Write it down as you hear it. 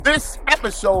This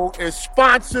episode is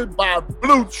sponsored by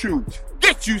Blue Chew.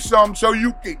 Get you some so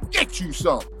you can get you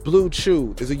some. Blue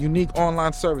Chew is a unique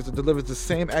online service that delivers the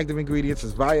same active ingredients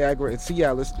as Viagra and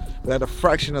Cialis, but at a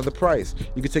fraction of the price.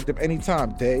 You can take them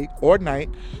anytime, day or night,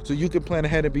 so you can plan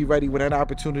ahead and be ready when that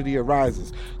opportunity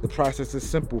arises. The process is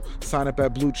simple. Sign up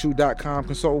at BlueChew.com,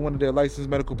 consult with one of their licensed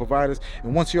medical providers,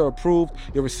 and once you're approved,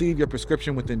 you'll receive your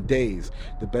prescription within days.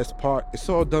 The best part, it's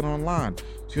all done online, so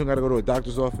you don't gotta go to a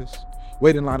doctor's office,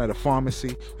 wait in line at a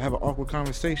pharmacy, or have an awkward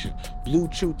conversation. Blue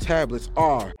Chew tablets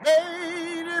are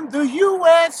made in the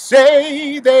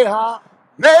USA. They are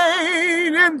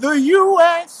made in the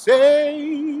USA.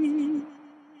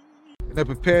 and they're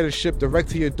prepared to ship direct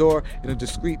to your door in a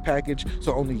discreet package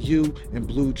so only you and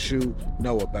Blue Chew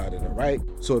know about it, all right?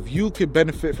 So if you can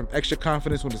benefit from extra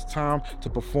confidence when it's time to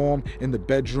perform in the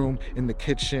bedroom, in the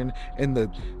kitchen, in the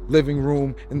living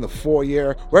room, in the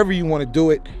foyer, wherever you want to do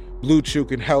it, Blue Chew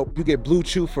can help. You get Blue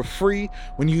Chew for free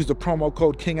when you use the promo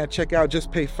code KING at checkout.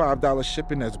 Just pay $5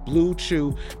 shipping. That's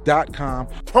BlueChew.com.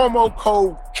 Promo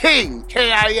code KING,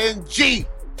 K-I-N-G.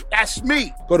 That's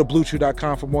me. Go to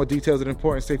BlueChew.com for more details and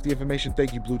important safety information.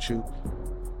 Thank you, Blue Chew,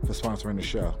 for sponsoring the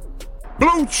show.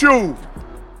 Blue Chew.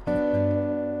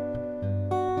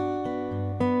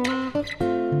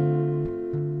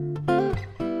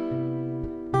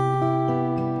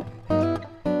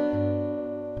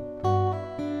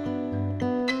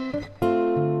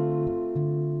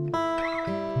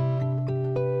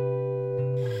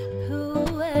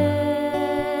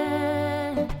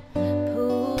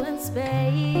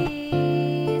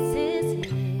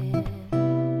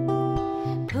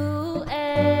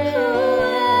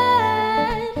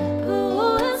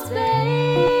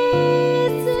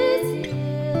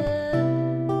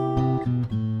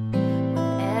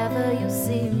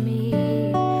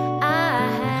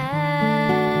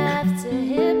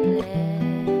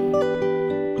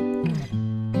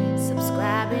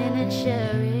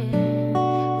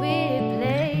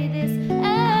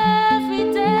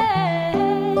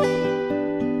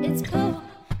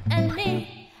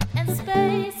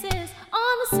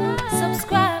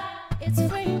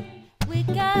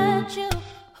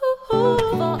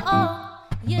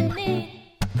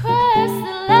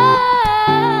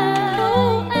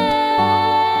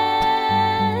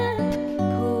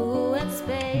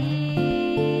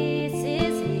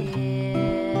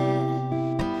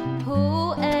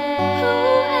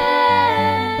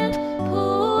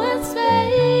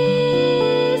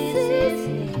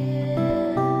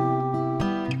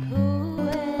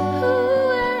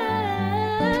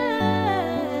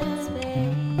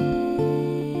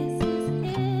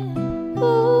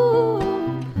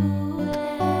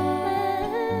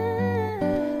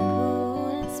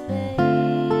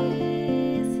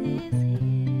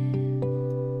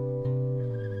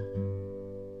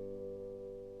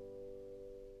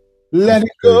 Let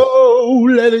it go,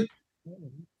 let it.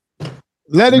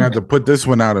 I have to put this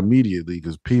one out immediately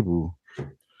because people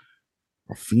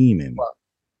are fiending. What?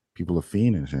 People are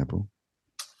fiending, Shampoo.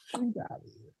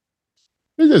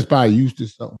 They just probably used to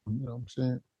something, you know what I'm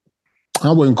saying?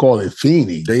 I wouldn't call it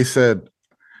fiending. They said,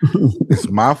 it's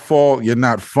my fault. You're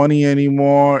not funny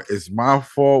anymore. It's my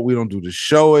fault. We don't do the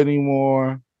show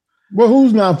anymore. Well,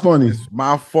 who's not funny? It's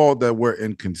my fault that we're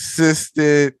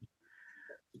inconsistent.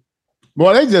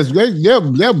 Well,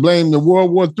 they'll blame the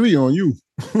World War III on you.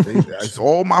 It's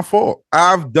all my fault.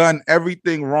 I've done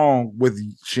everything wrong with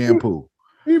Shampoo.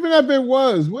 Even if it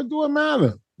was, what do it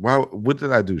matter? Why? What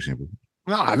did I do, Shampoo?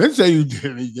 No, I didn't say you did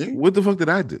anything. What the fuck did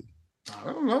I do?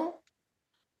 I don't know.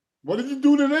 What did you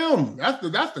do to them?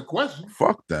 That's the question.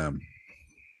 Fuck them.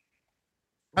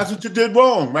 That's what you did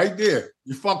wrong, right there.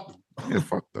 You fucked them. Yeah,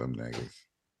 fuck them niggas.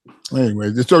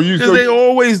 Anyway, they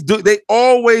always do. They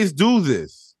always do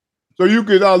this. So you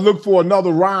could look for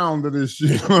another round of this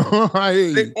shit.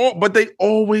 But they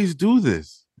always do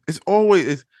this. It's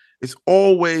always.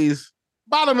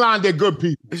 Bottom line, they're good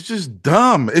people. It's just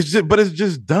dumb. It's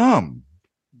just dumb.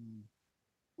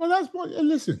 Well, that's what.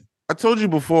 Listen, I told you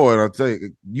before, and I'll tell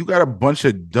you, you got a bunch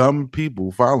of dumb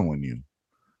people following you.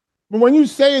 But when you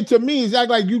say it to me, it's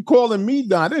like you calling me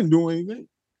dumb. I didn't do anything.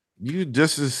 You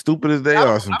just as stupid as they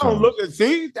are sometimes. I don't look at.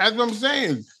 See, that's what I'm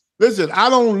saying. Listen, I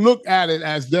don't look at it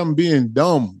as them being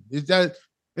dumb. That's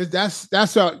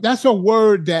a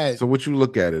word that. So what you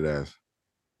look at it as?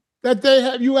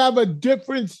 That you have a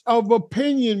difference of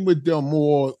opinion with them,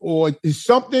 or is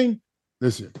something.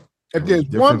 Listen, if there's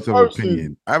one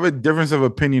person, I have a difference of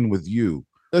opinion with you.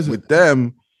 Listen, with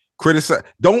them, criticize.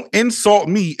 Don't insult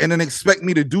me and then expect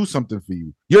me to do something for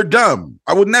you. You're dumb.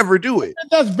 I would never do it.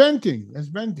 That's venting. That's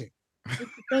venting.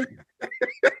 That's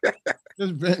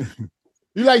venting.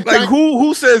 You like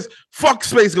who says fuck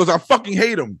space? Goes, I fucking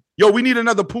hate him. Yo, we need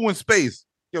another Pooh in space.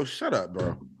 Yo, shut up,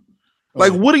 bro.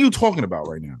 Like, what are you talking about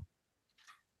right now?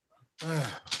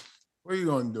 What are you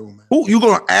gonna do, man? Who you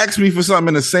gonna ask me for something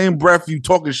in the same breath you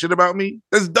talking shit about me?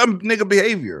 That's dumb nigga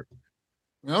behavior.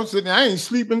 I'm sitting there, I ain't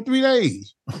sleeping 3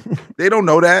 days. They don't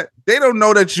know that. They don't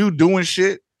know that you doing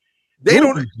shit. They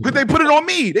don't, but they put it on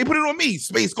me. They put it on me.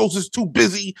 Space Ghost is too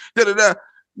busy. Da-da-da.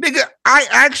 Nigga, I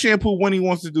ask Shampoo when he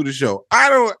wants to do the show. I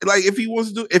don't like if he wants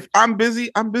to do. If I'm busy,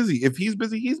 I'm busy. If he's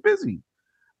busy, he's busy.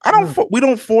 We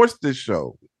don't force this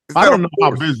show. I don't know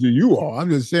how busy you are. I'm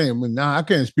just saying, but nah, I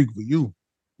can't speak for you.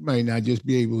 You might not just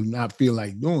be able to not feel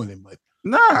like doing it, but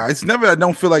nah, it's never I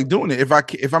don't feel like doing it.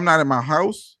 If I'm not in my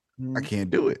house, I can't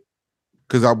do it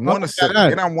because I want to sit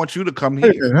and I want you to come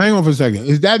here. Hang on for a second.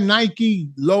 Is that Nike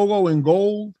logo in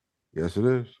gold? Yes, it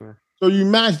is, sir. So you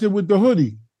matched it with the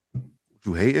hoodie.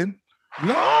 You hating?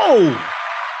 No.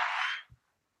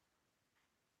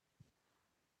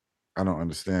 I don't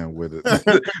understand where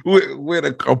the where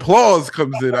the applause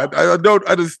comes in. I don't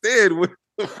understand where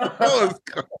the applause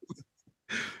comes.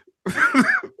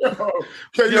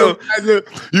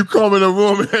 You come in the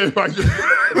room and everybody just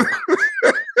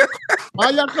why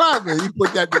y'all clapping? You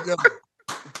put that together.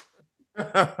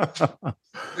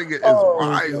 Nigga is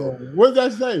wild. What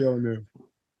does that say on there?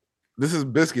 This is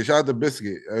Biscuit. Shout out to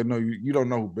Biscuit. I know you don't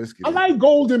know who Biscuit is. I like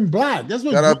gold and black. That's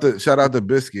what shout out to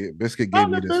Biscuit. Biscuit gave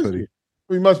me this hoodie.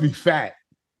 He must be fat.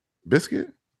 Biscuit?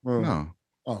 No.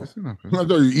 Oh. I thought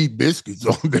you eat biscuits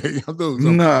all day.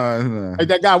 No. Hey,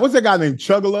 that guy, what's that guy named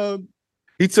Chug-a-Lug?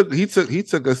 He took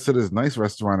us to this nice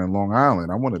restaurant in Long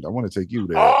Island. I want to take you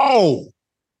there. Oh,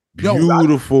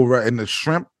 beautiful, right? And the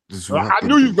shrimp. I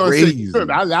knew you were gonna say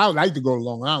shrimp. I like to go to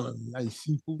Long Island. Like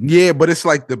seafood. Yeah, but it's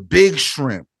like the big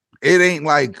shrimp. It ain't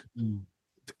like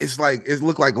it's like it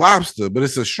look like lobster, but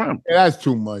it's a shrimp. Yeah, that's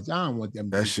too much. I don't want them.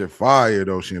 That shit fire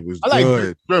though. Shit was I good.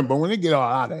 Like shrimp, but when they get all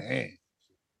out of hand.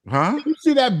 Huh? You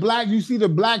see that black? You see the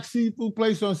black seafood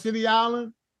place on City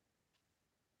Island?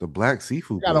 The black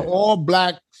seafood. Got an all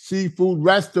black seafood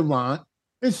restaurant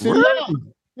in City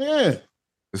Island. Yeah.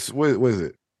 What is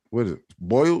it? What is it?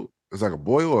 Boiled? It's like a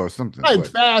boil or something. Like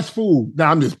fast food. No,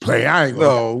 I'm just playing. I ain't.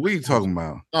 No, what are you talking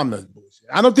about? I'm not bullshit.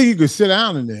 I don't think you could sit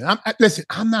down in there. Listen,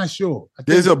 I'm not sure.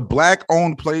 There's a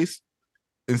black-owned place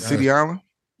in City Island.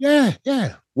 Yeah,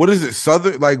 yeah. What is it?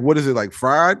 Southern? Like, what is it? Like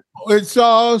fried? It's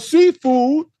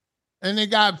seafood, and they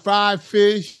got fried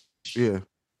fish. Yeah,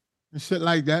 and shit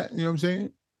like that. You know what I'm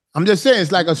saying? I'm just saying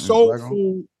it's like a soul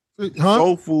food. Huh?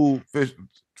 Soul food fish.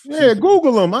 Yeah,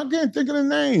 Google them. I can't think of the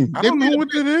name. I don't know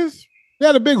what it is. They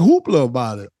had a big hoopla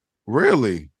about it.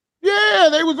 Really? Yeah,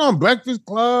 they was on Breakfast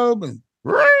Club and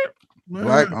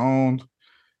black owned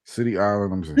City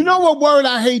Island. You know what word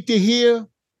I hate to hear?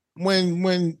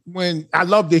 When I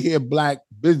love to hear black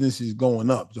businesses going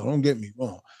up, so don't get me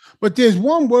wrong. But there's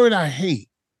one word I hate.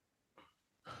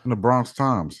 In the Bronx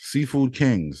Times, Seafood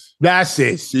Kings. That's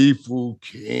it, Seafood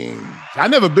Kings. I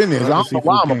never been there. So I don't know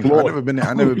why I'm applauding.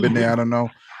 I never been there. I don't know.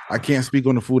 I can't speak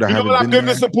on the food. I haven't been there.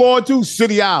 This applaud to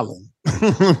City Island.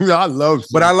 I love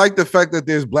but I like the fact that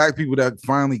there's black people that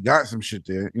finally got some shit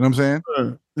there. You know what I'm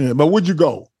saying? Yeah, but would you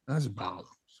go? That's about it.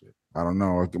 I don't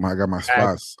know. I got my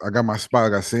spots. I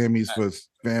got Sammy's for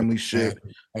family shit.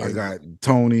 I got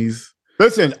Tony's.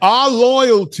 Listen, our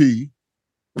loyalty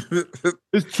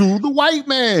is to the white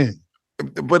man.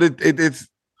 But it's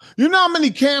you know how many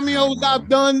cameos I've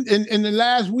done in the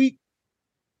last week?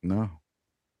 No.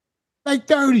 Like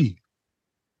 30.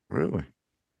 Really?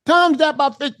 Times that by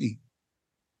 50.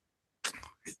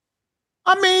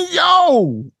 I mean,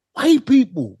 yo, white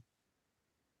people.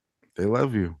 They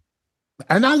love you.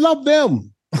 And I love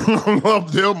them. I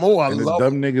love them more. And the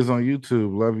dumb niggas on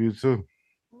YouTube love you too.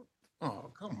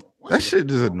 Oh, come on. That shit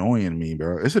is annoying me,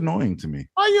 bro. It's annoying to me.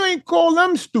 Why you ain't call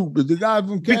them stupid? The guy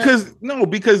from Canada?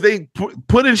 Because they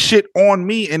putting shit on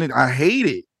me and I hate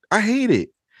it. I hate it.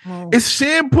 Oh. It's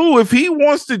Shampoo. If he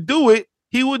wants to do it,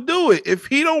 he would do it. If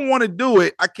he don't want to do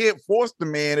it, I can't force the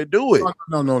man to do it.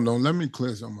 No. Let me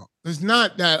clear something up. It's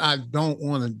not that I don't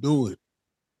want to do it.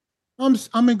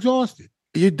 I'm exhausted.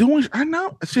 You're doing. I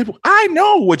know. I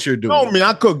know what you're doing. I mean,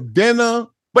 I cook dinner,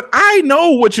 but I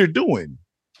know what you're doing.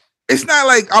 It's not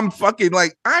like I'm fucking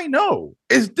like I know.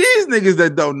 It's these niggas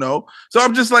that don't know. So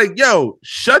I'm just like, yo,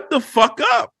 shut the fuck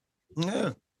up.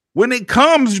 Yeah. When it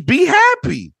comes, be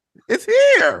happy. It's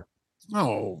here.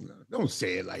 No. Don't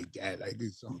say it like that, like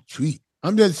it's some treat.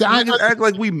 I'm just saying. I act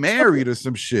like we married or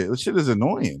some shit. This shit is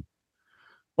annoying.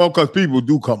 Well, because people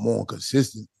do come on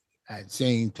consistently at the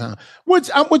same time. Which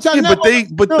I never.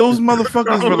 But those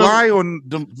motherfuckers rely on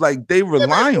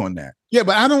on that. Yeah,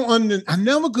 but I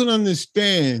never could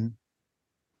understand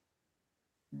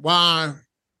why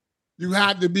you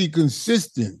have to be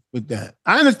consistent with that.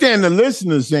 I understand the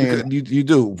listeners saying you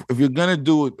do. If you're gonna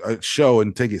do a show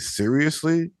and take it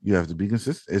seriously, you have to be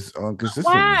consistent. It's consistent.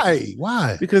 Why?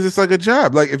 Why? Because it's like a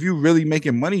job. Like if you're really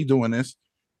making money doing this,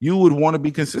 you would want to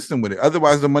be consistent with it.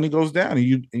 Otherwise, the money goes down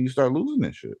and you start losing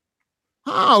that shit.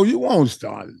 How? You won't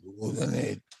start losing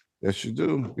it. Yes, you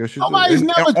do. Yes, you Nobody's do.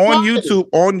 never On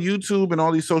tried YouTube, and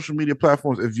all these social media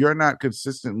platforms, if you're not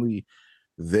consistently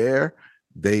there,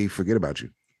 they forget about you.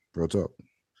 Real talk.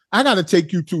 I gotta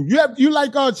take you to. You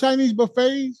like Chinese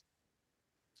buffets?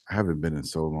 I haven't been in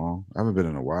so long. I haven't been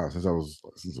in a while since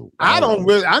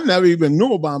I never even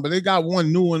knew about them, but they got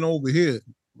one new one over here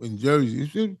in Jersey.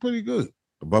 It's pretty good.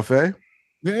 A buffet?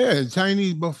 Yeah,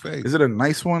 Chinese buffet. Is it a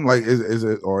nice one? Like is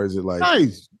it like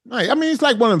nice? I mean, it's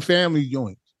like one of them family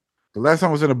joints. The last time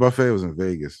I was in a buffet was in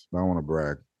Vegas. I don't want to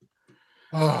brag.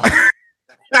 Oh.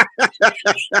 You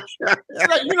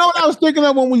know what I was thinking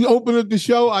of when we opened up the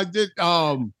show? I said,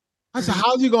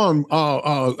 how's he going to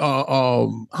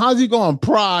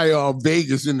pry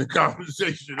Vegas in the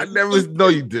conversation? I never no,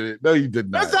 you didn't. No, you did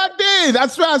not. Yes, I did.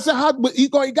 That's why I said, he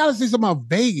gotta say something about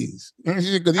Vegas.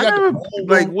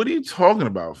 What are you talking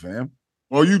about, fam?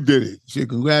 Oh, you did it. Shit,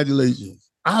 congratulations.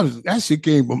 That shit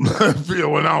came from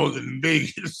Nashville when I was in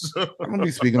Vegas. I'm gonna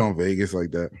be speaking on Vegas like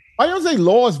that. I don't say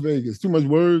Las Vegas. Too much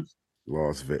words.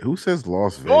 Las Vegas. Who says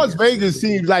Las Vegas? Las Vegas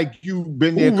seems like you've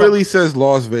been there. Who really says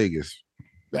Las Vegas?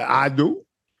 I do.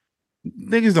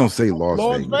 Niggas don't say Las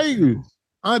Vegas.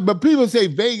 But people say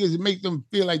Vegas and make them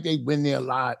feel like they've been there a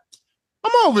lot.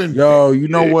 I'm over in Vegas. You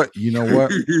know what? You know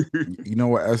what? You know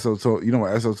what SO told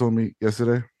told me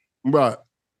yesterday? Right.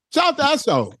 Shout out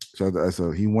to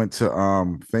SO. He went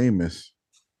to Famous.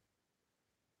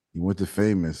 He went to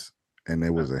Famous and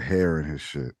there was a hair in his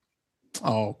shit.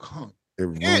 Oh, come.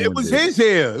 It was his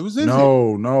hair. It was his hair.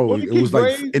 No. It was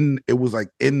like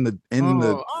in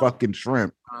the fucking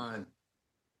shrimp.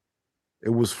 It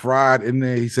was fried in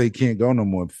there. He said he can't go no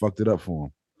more. It fucked it up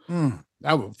for him.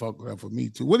 That would fuck it up for me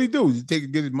too. What'd he do? Did he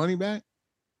get his money back?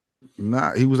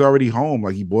 Nah, he was already home.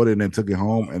 Like he bought it and then took it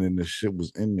home, and then the shit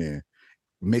was in there,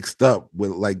 mixed up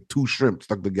with like 2 shrimp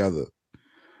stuck together.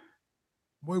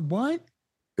 Wait, what?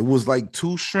 It was like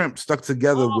 2 shrimp stuck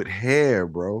together with hair,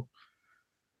 bro.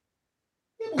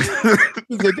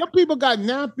 Them people got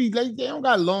nappy, like they don't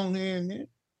got long hair in there.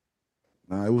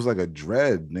 Nah, it was like a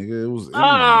dread, nigga. It was.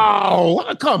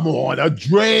 Come on, a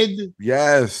dread?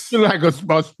 Yes. Like a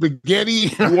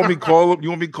spaghetti. You want me call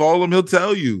him? He'll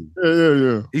tell you.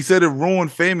 Yeah. He said it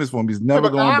ruined Famous for him. He's never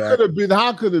going back.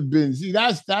 How could have been? See,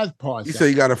 that's part. He said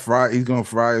he got to fry. He's gonna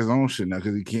fry his own shit now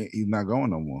because he can't. He's not going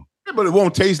no more. Yeah, but it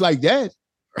won't taste like that.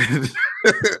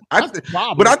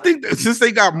 But I think since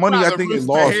they got money, I think it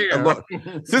lost.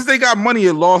 Since they got money,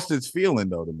 it lost its feeling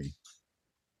though to me.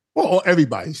 Well,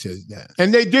 everybody says that,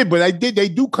 and they did, but they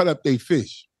do cut up their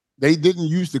fish. They didn't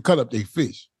used to cut up their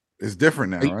fish. It's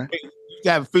different now, right? They used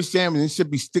to have fish sandwich and it should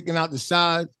be sticking out the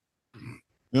side. You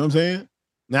know what I'm saying?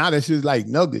 Now that's just like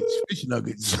nuggets, fish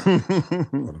nuggets,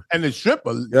 and the shrimp.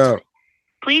 Yeah.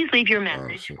 Please leave your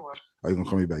message for. Oh, he's gonna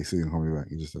call me back. He said he's gonna call me back.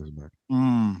 He just texted back.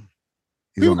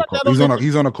 He's People on the call.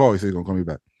 He's on a call. He said he's gonna call me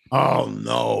back. Oh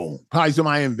no! Probably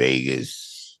somebody in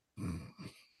Vegas.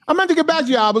 I meant to get back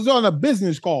to you. I was on a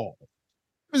business call.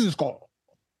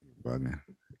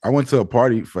 I went to a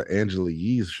party for Angela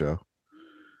Yee's show.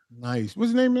 Nice.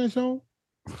 What's the name of that show?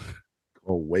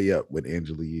 Way Up with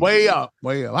Angela Yee. Way up.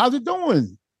 How's it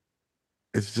doing?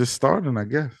 It's just starting, I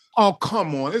guess. Oh,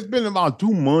 come on. It's been about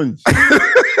 2 months.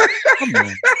 Come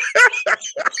on.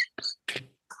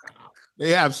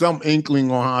 They have some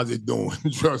inkling on how they're doing.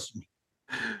 Trust me.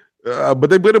 But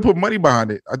they better put money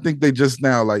behind it. I think they just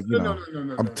now, No,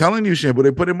 I'm telling you, shit, but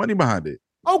they put money behind it.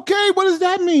 Okay, what does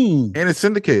that mean? And it's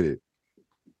syndicated.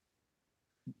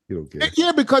 You don't care.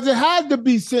 Yeah, because it had to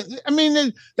be. I mean,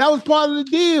 that was part of the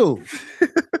deal.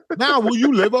 Now, will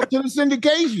you live up to the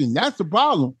syndication? That's the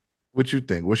problem. What you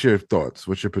think? What's your thoughts?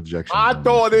 What's your projection? My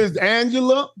thought is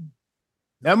Angela,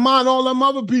 never mind all them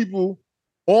other people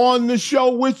on the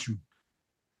show with you.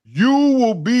 You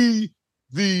will be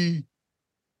the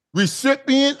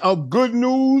recipient of good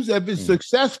news if it's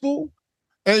successful,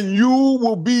 and you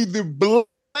will be the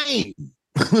blame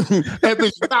if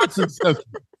it's not successful.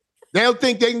 They'll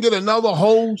think they can get another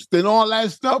host and all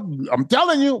that stuff. I'm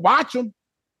telling you, watch them.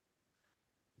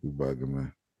 You bugging,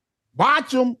 man.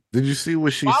 Watch them. Did you see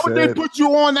what she said? Why would they put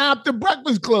you on after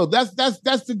Breakfast Club? That's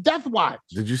the death watch.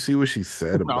 Did you see what she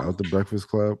said about the Breakfast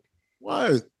Club?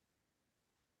 What?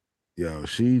 Yo,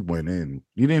 she went in.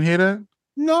 You didn't hear that?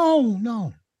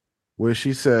 No. Where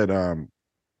she said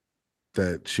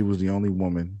that she was the only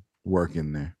woman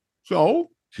working there. So?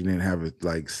 She didn't have a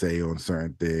like say on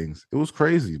certain things. It was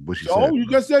crazy what she So said. you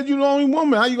just said you're the only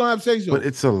woman. How you gonna have say so? But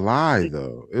it's a lie,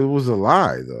 though. It was a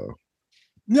lie, though.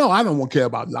 No, I don't want to care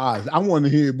about lies. I want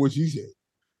to hear what she said.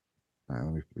 All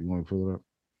right, you want to pull it up?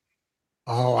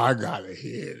 Oh, I gotta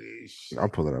hear this shit. I'll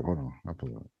pull it up. Hold on, I'll pull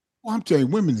it up. Well, I'm telling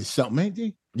you, women is something, ain't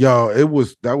they? Yo, that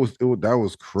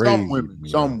was crazy.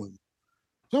 Some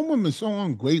women so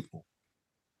ungrateful.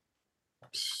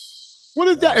 What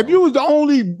is that? If you was the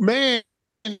only man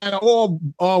at an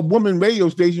all woman radio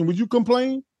station, would you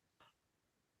complain?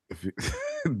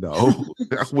 No,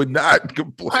 I would not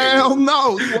complain. Hell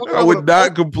no. I would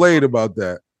not complain about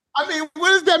that. I mean, what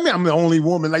does that mean? I'm the only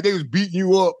woman. Like they was beating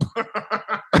you up.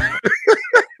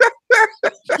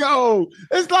 Yo,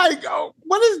 it's like,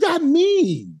 what does that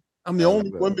mean? I'm the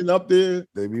only woman up there.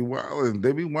 They be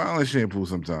wilding shampoo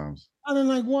sometimes. I don't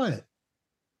like what?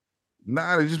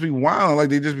 Nah, they just be wilding. Like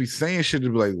they just be saying shit to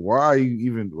be like, why are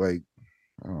you even like,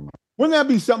 I don't know. Wouldn't that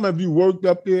be something if you worked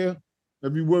up there?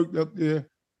 If you worked up there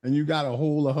and you got a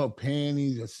hold of her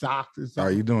panties or socks or something? All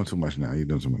right, you're doing too much now. You're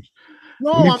doing too much.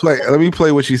 No, let me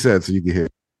play what she said so you can hear.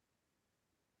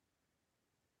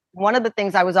 One of the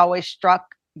things I was always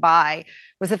struck by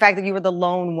was the fact that you were the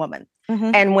lone woman.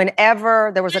 Mm-hmm. And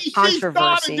whenever there was a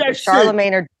controversy,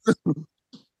 Charlemagne or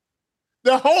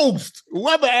the host,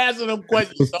 whoever answered them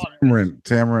questions.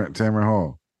 Tamron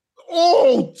Hall.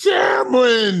 Oh,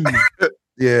 Tamron.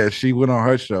 Yeah, she went on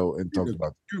her show and talked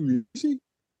about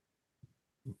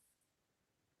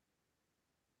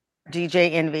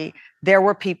DJ Envy. There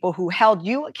were people who held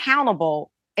you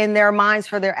accountable in their minds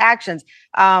for their actions.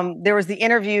 There was the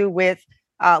interview with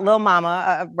Lil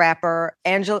Mama, a rapper,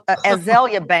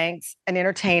 Azealia Banks, an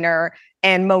entertainer,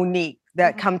 and Monique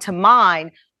that come to mind,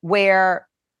 where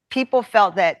people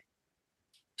felt that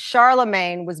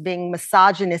Charlemagne was being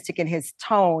misogynistic in his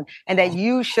tone and that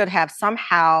you should have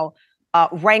somehow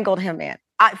wrangled him in.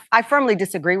 I firmly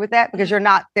disagree with that because you're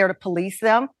not there to police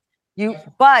them.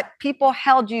 But people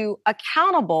held you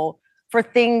accountable for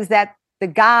things that the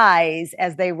guys,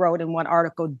 as they wrote in one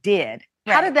article, did.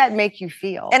 Right. How did that make you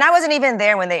feel? And I wasn't even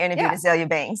there when they interviewed Azealia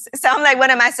Banks. So I'm like, what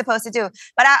am I supposed to do?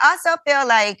 But I also feel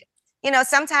like,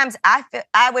 sometimes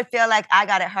I would feel like I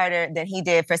got it harder than he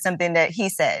did for something that he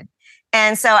said.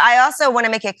 And so I also want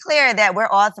to make it clear that we're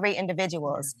all three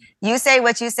individuals. You say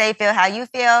what you say, feel how you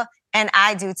feel, and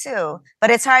I do too.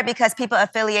 But it's hard because people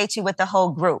affiliate you with the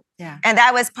whole group. Yeah. And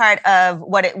that was part of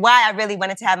why I really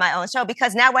wanted to have my own show,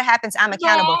 because now what happens, I'm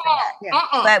accountable for that. Yeah.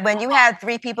 But when you have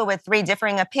three people with three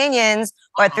differing opinions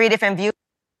or three different views.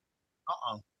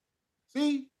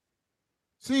 See,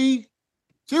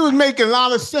 she was making a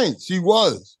lot of sense. She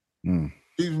was. She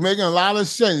was making a lot of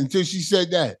sense until she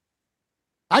said that.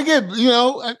 I get,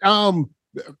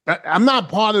 I'm not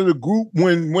part of the group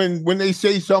when they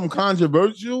say something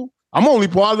controversial. I'm only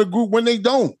part of the group when they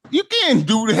don't. You can't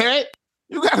do that.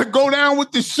 You got to go down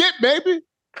with the shit, baby.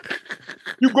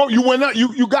 You went up.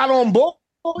 You got on board.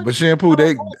 But shampoo,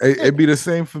 it be the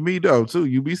same for me though too.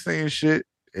 You be saying shit,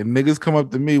 and niggas come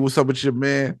up to me. What's up with your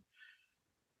man?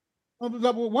 What's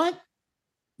up with what?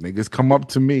 Niggas come up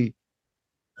to me.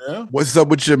 Yeah. What's up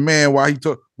with your man? Why he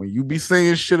talk? When you be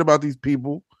saying shit about these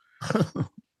people.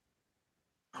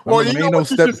 Well,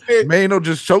 Mano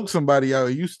just choked somebody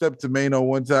out. You stepped to Mano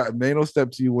one time. Mano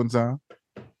stepped to you one time.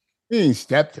 He ain't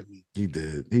stepped to me. He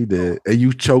did. And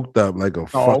you choked up like a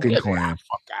fucking clown.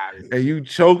 And you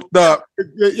choked up.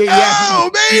 Oh,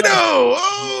 Mano!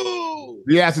 Oh!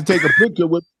 He has to take a picture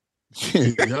with.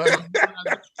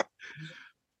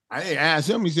 I ain't asked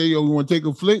him. He said, "Yo, you want to take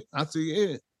a flick?" I said, "Yeah."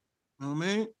 You know what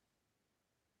I mean?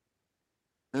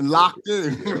 And locked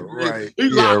in. Yeah, right.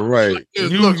 Yeah, right.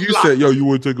 You said, "Yo, you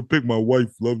want to take a pic? My wife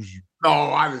loves you." No,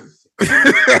 I didn't.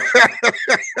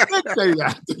 I didn't say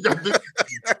that.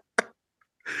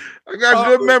 I got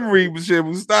good memory, but shit,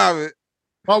 stop it.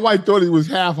 My wife thought he was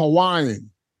half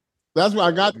Hawaiian. That's where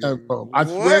I got that from. I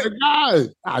swear to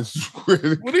God. I swear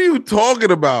to God. What are you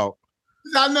talking about?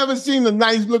 I've never seen a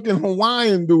nice looking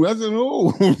Hawaiian dude. I said,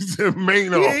 "Oh," he said,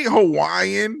 "Mano." He ain't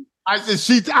Hawaiian. I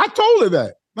said, I told her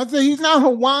that. I said, "He's not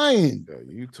Hawaiian." Yo,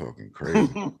 you talking crazy.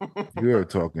 You're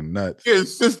talking nuts.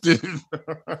 His sister.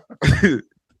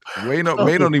 May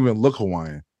don't even look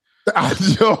Hawaiian.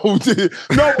 No,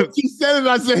 she said it.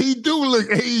 I said, he do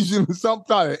look Asian or some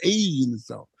kind of Asian or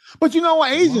something. But you know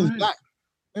what? Asian is black.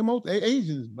 And most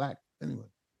Asian is black anyway.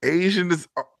 Asians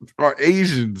are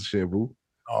Asians, Shabu.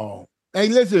 Oh. Hey,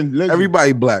 listen.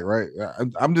 Everybody black, right?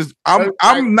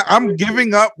 I'm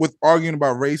giving up with arguing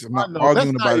about race. I'm not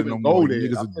arguing about it no more.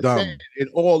 Niggas are dumb. It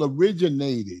all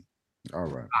originated. All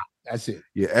right. That's it.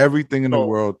 Yeah, everything in the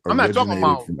world. I'm not talking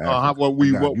about what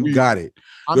we got it.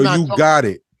 You got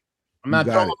it. I'm not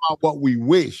got talking it. about what we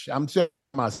wish. I'm saying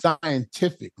about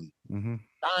scientifically, Mm-hmm.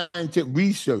 scientific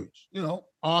research. You know,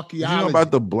 archaeology. Did you know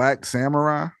about the Black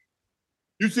Samurai?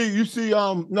 You see,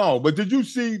 no, but did you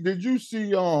see,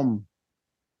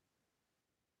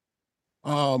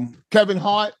 Kevin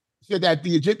Hart said that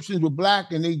the Egyptians were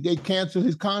black and they canceled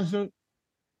his concert?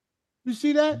 You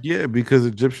see that? Yeah, because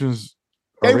Egyptians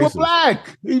are They were racist.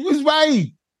 black. He was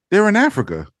right. They're in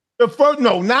Africa. The first,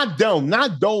 no, not them,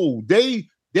 not those. They're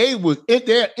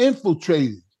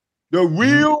infiltrated. The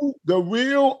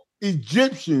real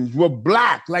Egyptians were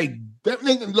black. Like that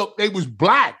nigga, look, they was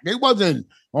black. They wasn't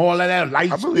all of that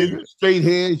light skin, straight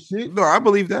hair shit. No, I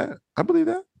believe that. I believe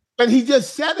that. But he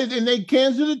just said it and they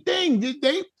canceled the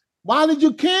thing. Why did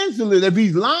you cancel it? If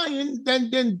he's lying,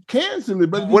 then cancel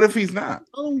it. But what if he's not?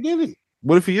 I don't get it.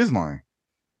 What if he is lying?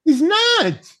 He's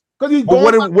not. Because he's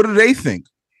But what do they think?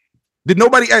 Did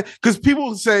nobody? Because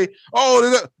people say,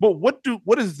 "Oh," but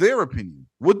what is their opinion?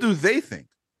 What do they think?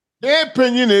 Their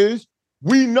opinion is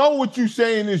we know what you're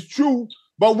saying is true,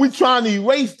 but we're trying to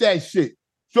erase that shit.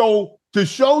 So to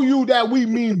show you that we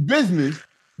mean business,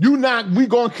 we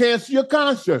gonna cancel your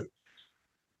concert.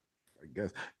 I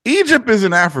guess Egypt is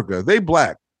in Africa. They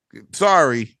black.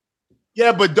 Sorry.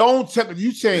 Yeah, but don't tell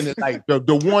you saying it like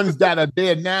the ones that are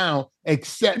there now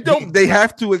accept. They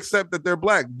have to accept that they're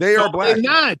black. They are black.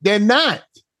 They're not.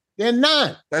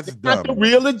 That's they're dumb. not the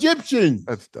real Egyptians.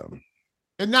 That's dumb.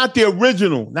 They're not the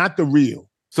original, not the real.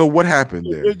 So what happened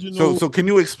there? Original. So can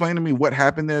you explain to me what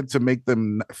happened there to make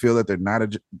them feel that they're not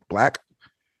black?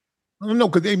 I don't know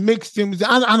because they mixed in.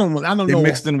 I don't know. They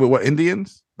mixed in with what,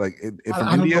 Indians? Like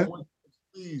from India?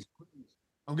 Please,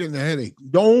 I'm getting a headache.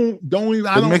 Don't even.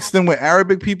 They mixed in with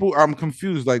Arabic people. I'm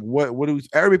confused. Like what do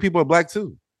Arabic people are black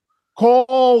too?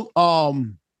 Call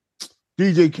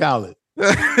DJ Khaled.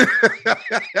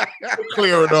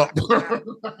 Clear it up.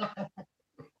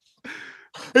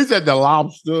 He said the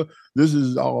lobster. This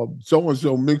is so and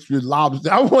so mixed with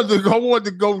lobster. I want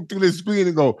to go through the screen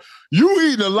and go. You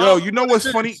eat a lobster? Yo, you know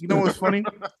what's funny? You know what's funny?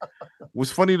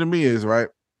 What's funny to me is right.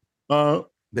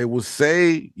 They will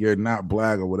say you're not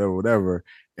black or whatever,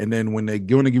 and then when they're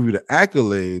going to give you the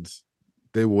accolades,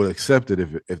 they will accept it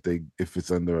if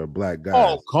it's under a black guy.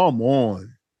 Oh, come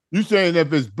on! You saying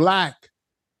if it's black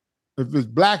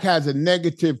has a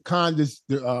negative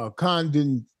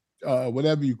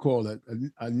whatever you call it,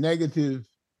 a negative.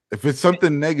 If it's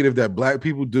something negative that black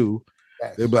people do,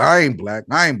 they're like,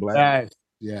 I ain't black.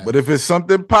 Yeah. But if it's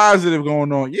something positive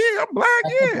going on, yeah, I'm black.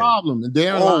 That's the problem. And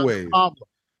they're always.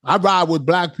 I ride with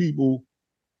black people,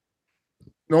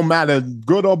 no matter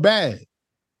good or bad.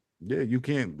 Yeah, you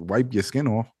can't wipe your skin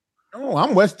off. No,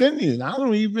 I'm West Indian. I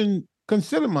don't even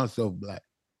consider myself black.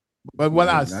 But what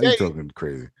I say, you're talking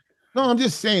crazy. No, I'm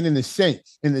just saying in the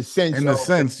sense,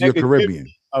 you're Caribbean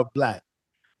of black.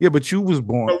 Yeah, but you was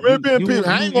born. Caribbean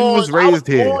people. You was raised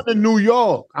here. Born in New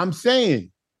York. I'm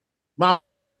saying my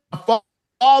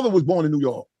father was born in New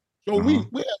York, so we're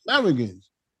Americans.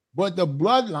 But the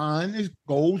bloodline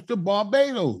goes to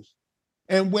Barbados,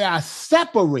 and where I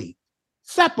separate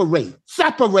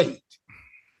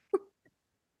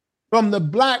from the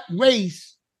black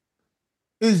race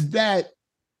is that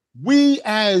we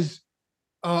as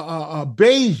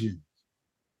Bayesians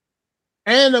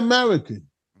and Americans,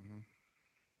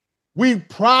 we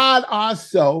pride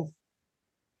ourselves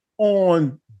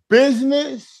on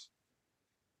business,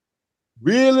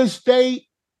 real estate,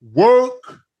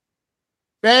 work,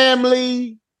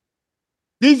 family.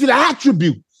 These are the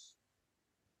attributes.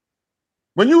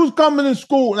 When you was coming to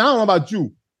school, and I don't know about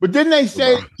you, but didn't they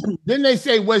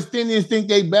say West Indians think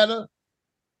they better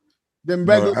than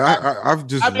regular? I've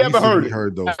just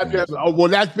heard those things. Well,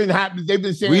 that's been happening. They've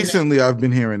been saying recently. I've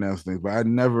been hearing those things, but I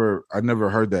never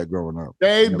heard that growing up.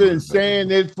 They've been saying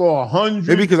it for 100.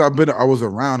 Maybe because I was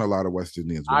around a lot of West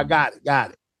Indians. I got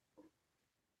it.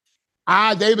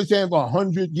 They've been saying for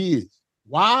 100 years.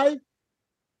 Why?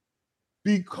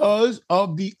 Because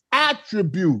of the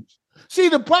attributes. See,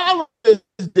 the problem is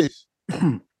this.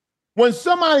 When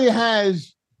somebody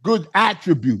has good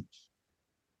attributes,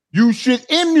 you should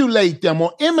emulate them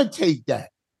or imitate that.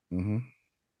 Mm-hmm.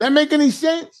 That make any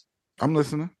sense? I'm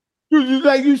listening.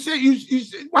 Like you said,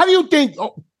 why do you think?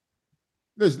 Oh,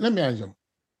 listen, let me ask you.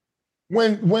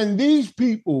 When these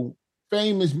people,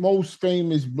 most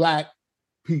famous black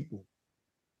people,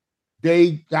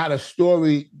 they got a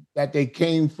story that they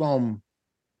came from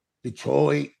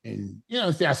Detroit, and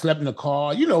say I slept in the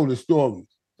car. You know the stories.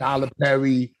 Tyler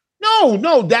Perry.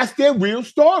 No, that's their real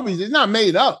stories. It's not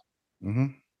made up. Mm-hmm.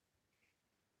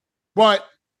 But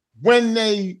when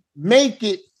they make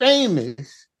it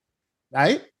famous,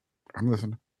 right? I'm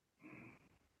listening.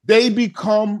 They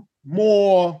become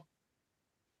more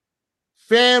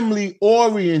family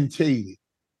orientated.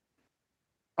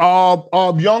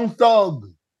 Young Thug.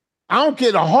 I don't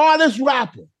care, the hardest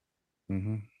rapper.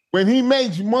 Mm-hmm. When he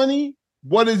makes money,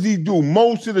 what does he do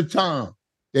most of the time?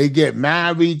 They get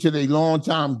married to their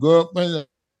longtime girlfriend.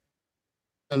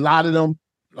 A lot of them,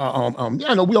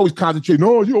 yeah, no, we always concentrate.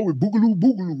 No, you always boogaloo,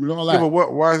 boogaloo, and all that. Yeah,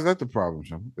 but why is that the problem,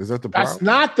 Sean? Is that the problem? That's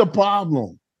not the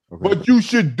problem. Okay. But you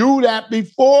should do that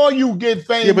before you get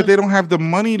famous. Yeah, but they don't have the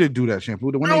money to do that,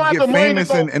 Shampoo. When they get famous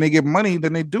and they get money,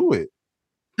 then they do it.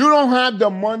 You don't have the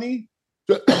money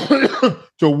to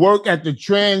to work at the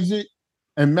transit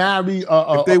and marry.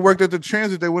 If they worked at the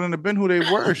transit, they wouldn't have been who they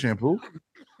were, Shampoo.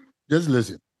 Just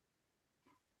listen.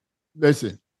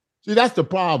 Listen. See, that's the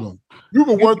problem. You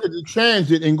can work at the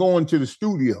transit and go into the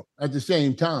studio at the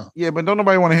same time. Yeah, but don't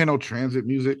nobody want to hear no transit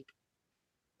music.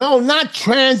 No, not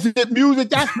transit music.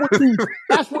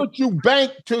 That's what you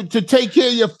bank to take care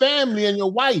of your family and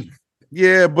your wife.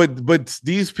 Yeah, but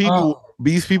these people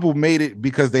made it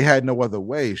because they had no other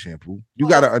way, Shampoo. You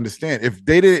got to understand. If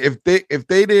they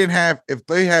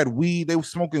had weed, they were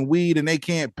smoking weed and they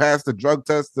can't pass the drug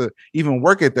test to even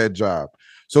work at that job.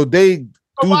 So they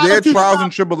through their trials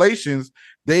and tribulations,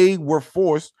 they were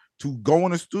forced to go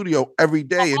in the studio every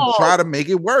day and try to make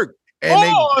it work.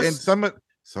 And some of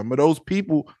those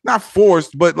people, not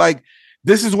forced, but like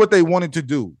this is what they wanted to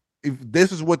do. If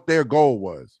this is what their goal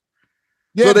was.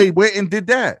 Yeah, so they went and did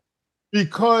that.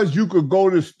 Because you could go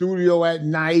to the studio at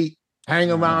night,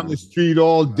 hang around the street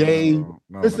all day.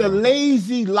 It's a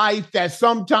lazy life that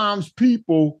sometimes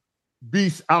people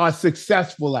are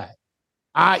successful at,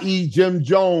 i.e. Jim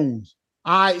Jones,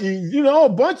 i.e. a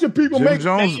bunch of people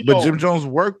Jim Jones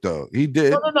worked though. He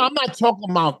did. No, I'm not talking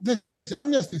about this.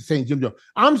 I'm just saying Jim Jones.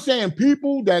 I'm saying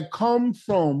people that come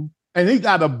from, and he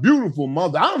got a beautiful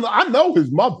mother. I know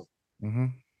his mother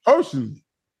personally.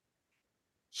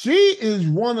 She is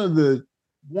one of the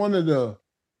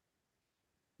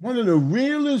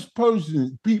realest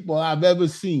people I've ever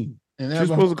seen. And she's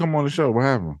supposed to come on the show. What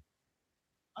happened?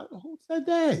 Who said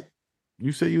that?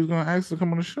 You said you was gonna ask her to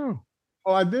come on the show.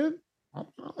 Oh, I did. I'm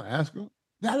gonna ask her.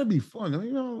 That'd be fun. I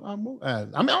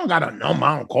don't got a number.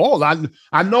 I don't call. I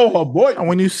know her boy. And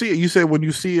when you see it, you said when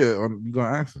you see her, you're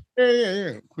gonna ask her.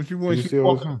 Yeah. Because she walking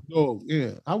the dog.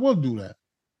 Yeah, I will do that.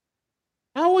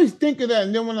 I always think of that,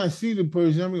 and then when I see the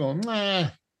person, I'm going, nah.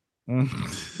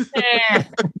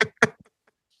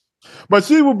 But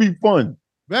she will be fun.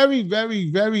 Very, very,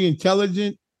 very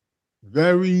intelligent.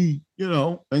 Very,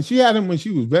 and she had him when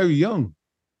she was very young.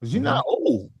 But she's not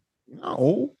old. Not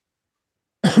old.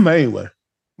 But anyway,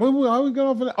 how we get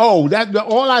off of that? Oh,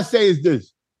 all I say is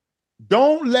this.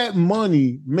 Don't let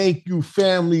money make you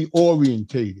family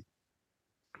orientated.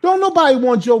 Don't nobody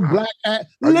want your black ass.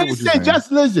 Listen, just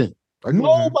listen.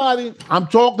 Nobody, I'm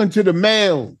talking to the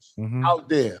males out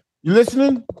there. You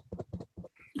listening?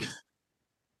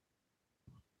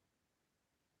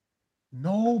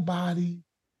 Nobody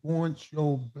wants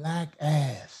your black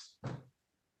ass.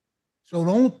 So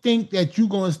don't think that you're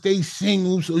going to stay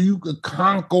single so you could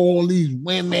conquer all these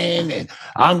women and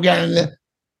I'm getting it.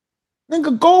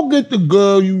 Nigga, go get the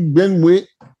girl you've been with.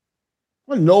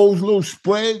 Her nose a little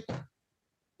spread.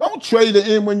 Don't trade her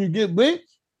in when you get rich.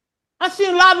 I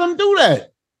seen a lot of them do that.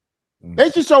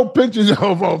 They just show pictures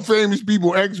of famous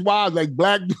people, ex-wives, like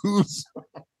black dudes.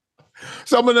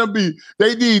 Some of them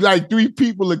they need like 3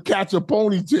 people to catch a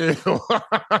ponytail.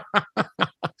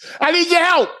 I need your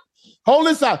help. Hold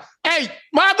this up. Hey,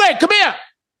 Margaret, come here.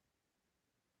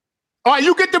 All right,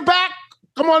 you get the back.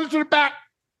 Come on into the back.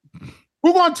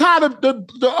 We're gonna tie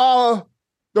the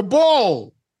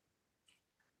ball.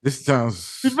 This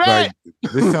sounds like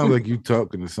you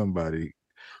talking to somebody.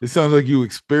 It sounds like you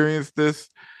experienced this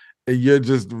and you're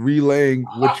just relaying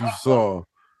what you saw.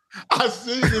 I've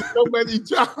seen it so many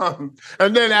times.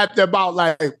 And then after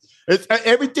about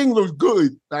everything looks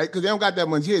good, right? Because they don't got that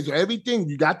much here. So everything,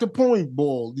 you got the point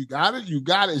ball. You got it.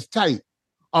 It's tight.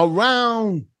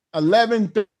 Around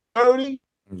 11:30,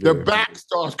 the back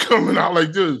starts coming out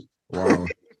like this. Wow.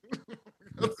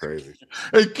 That's crazy.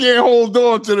 They can't hold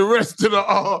on to the rest of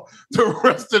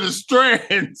the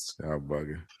strands. Y'all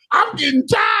bugging. I'm getting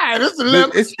tired.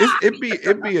 It'd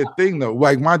be a thing though.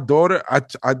 Like my daughter,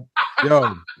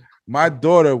 my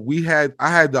daughter, I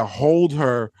had to hold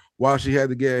her while she had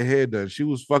to get her hair done. She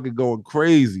was fucking going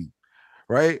crazy,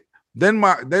 right? Then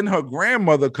her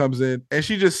grandmother comes in and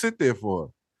she just sit there for her.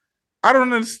 I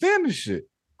don't understand this shit.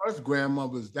 First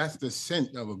grandmothers, that's the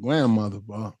scent of a grandmother,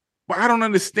 bro. But I don't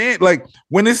understand. Like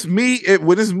when it's me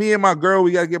and my girl,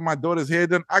 we gotta get my daughter's hair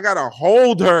done. I gotta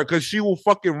hold her because she will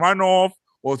fucking run off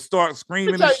or start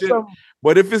screaming and shit.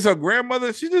 But if it's her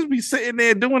grandmother, she just be sitting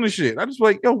there doing the shit. I just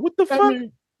like, yo, what the fuck?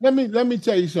 let me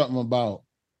tell you something about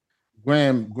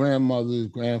grandmothers,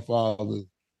 grandfathers.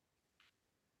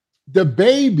 The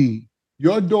baby,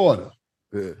 your daughter,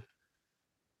 Yeah.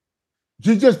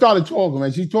 she just started talking.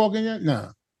 Man, she talking yet?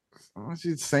 Nah. Oh,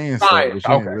 she's saying something, but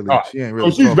she ain't really. Right. She ain't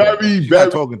really. So she's talking. very, She's very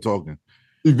not talking.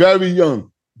 She's very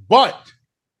young, but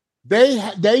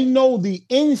they know the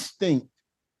instinct.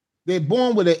 They're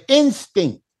born with an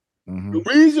instinct. Mm-hmm. The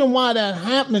reason why that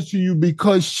happens to you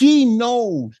because she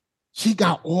knows she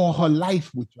got all her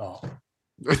life with y'all.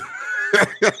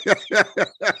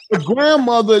 The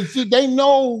grandmother, they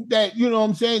know that, you know what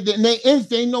I'm saying?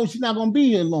 They know she's not gonna be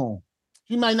here long.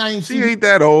 She might not even She ain't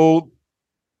that old.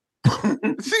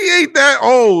 She ain't that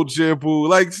old, Shampoo.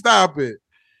 Like, stop it.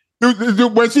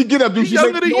 When she get up, She's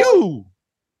younger than you.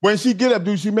 When she get up,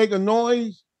 do she make a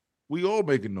noise? We all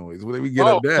make a noise when we get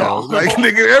up now. Like,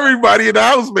 nigga, everybody in the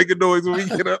house make a noise when we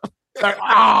get up. Like,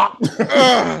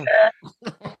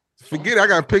 Forget it, I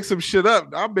gotta pick some shit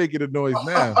up. I'm making a noise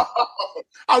now.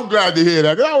 I'm glad to hear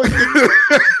that. I always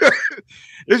think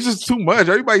it's just too much.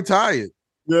 Everybody tired.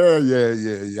 Yeah.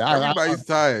 Everybody's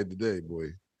tired today,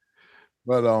 boy.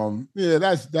 But yeah,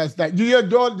 that's that.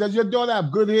 Does your daughter have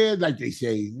good hair, like they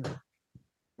say?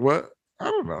 What? I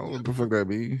don't know. What the fuck that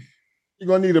mean? You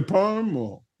gonna need a perm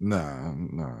or? Nah.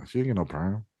 She ain't get no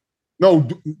perm. No,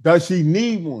 does she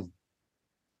need one?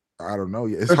 I don't know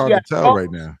yet. It's hard to tell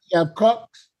right now. You have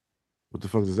cups? What the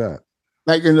fuck is that?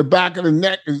 Like in the back of the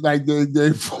neck is like they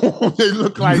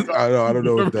look like I don't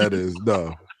know what that is.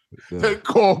 No. They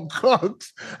call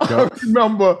cucks. I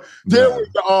remember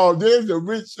there's a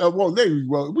rich we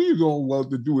was all well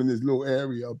to do in this little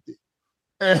area up there.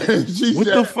 And she what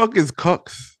said, the fuck is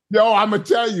cucks? Yo, I'm gonna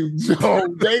tell you. So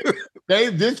they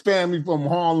this family from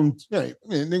Harlem. Hey,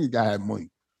 man, nigga guy had money.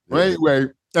 But anyway,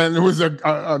 and there was a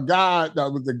guy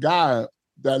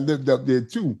that lived up there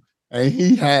too. And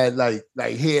he had like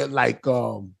hair like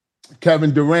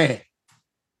Kevin Durant.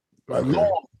 Okay.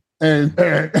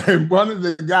 And one of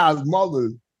the guy's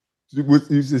mothers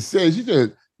used to say, she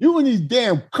said, "You and these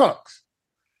damn cucks."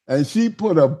 And she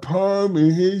put a perm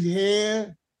in his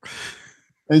hair,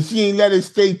 and she ain't let it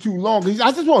stay too long.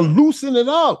 I just want to loosen it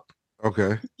up.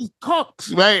 Okay. These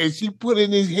cucks, right? And she put it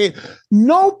in his hair.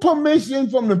 No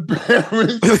permission from the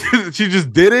parents. She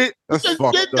just did it? That's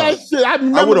fucked up. That shit.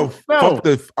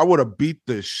 I would have beat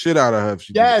the shit out of her if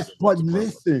she did. Yes, but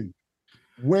listen,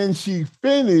 when she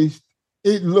finished,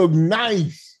 it looked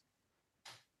nice.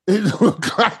 It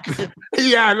looked like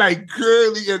he had like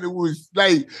curly, and it was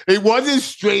like it wasn't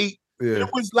straight. Yeah. It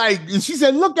was like, and she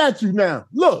said, "Look at you now.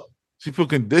 Look." She put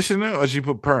conditioner or she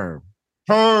put perm?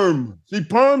 Perm. She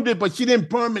permed it, but she didn't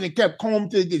perm it and kept combing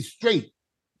till it get straight.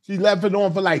 She left it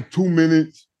on for like 2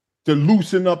 minutes to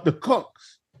loosen up the cucks.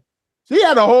 She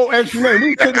had a whole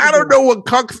explanation. I don't know what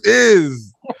cucks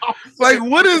is. Like,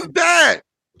 what is that?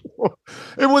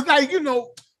 It was like,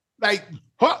 like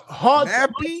her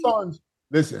sons.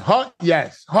 Listen, her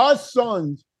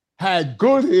sons had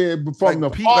good hair from like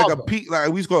the father. like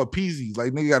we used to call it peasies.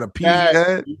 Like, nigga got a peasy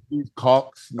head.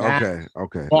 Cucks. Okay.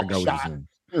 I got what you're saying.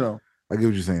 I get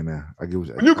what you're saying now. I get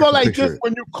what when you go like this,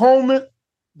 when you comb it,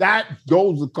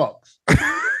 those are cucks.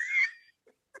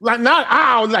 Like not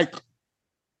ours, like.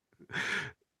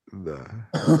 Nah.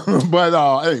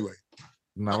 But anyway.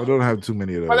 No, we don't have too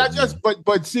many of those.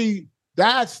 But see,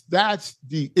 that's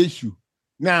the issue.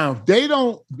 Now they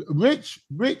don't rich,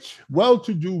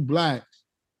 well-to-do blacks,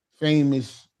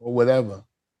 famous or whatever.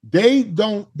 They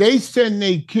send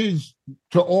their kids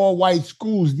to all white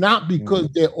schools not because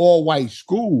they're all white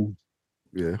schools.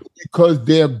 Yeah. Because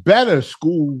they're better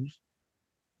schools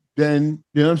than,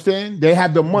 you know what I'm saying? They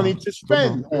have the money to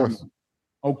spend on them.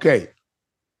 Okay.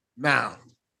 Now,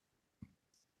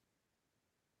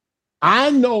 I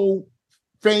know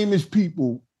famous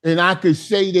people, and I could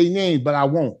say their names, but I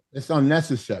won't. It's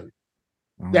unnecessary.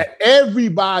 That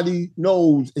everybody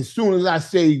knows as soon as I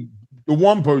say the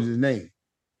one person's name.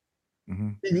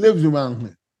 He lives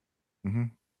around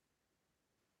here.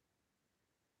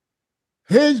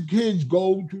 His kids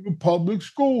go to the public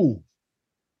school.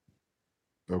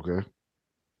 Okay.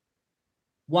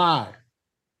 Why?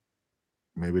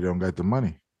 Maybe they don't got the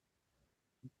money.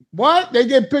 What? They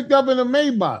get picked up in a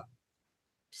Maybach.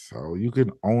 So you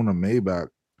can own a Maybach.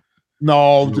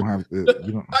 No. You don't have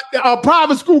to, a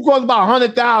private school costs about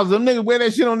 100,000. Them niggas wear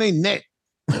that shit on their neck.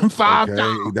 5,000.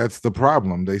 Okay, that's the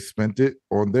problem. They spent it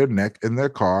on their neck in their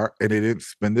car, and they didn't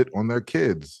spend it on their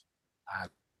kids.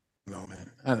 No, man.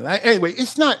 Anyway,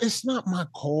 it's not my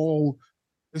call.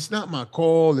 It's not my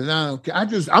call, and I don't care.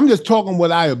 I'm just talking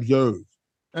what I observed.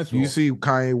 That's you see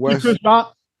Kanye West.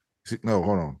 No,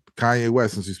 hold on. Kanye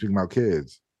West, since you speaking about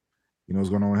kids, you know what's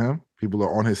going on with him? People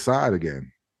are on his side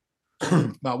again.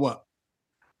 About what?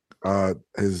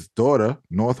 His daughter,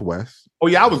 Northwest. Oh,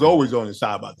 yeah, I was always on the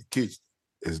side about the kids.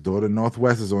 His daughter,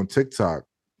 Northwest, is on TikTok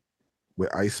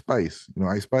with Ice Spice. You know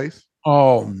Ice Spice?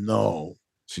 Oh, no.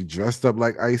 She dressed up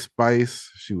like Ice Spice.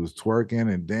 She was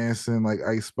twerking and dancing like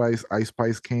Ice Spice. Ice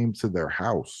Spice came to their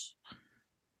house.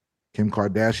 Kim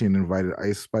Kardashian invited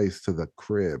Ice Spice to the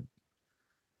crib.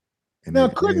 And Now,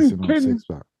 they're couldn't dancing on Kim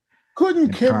TikTok. couldn't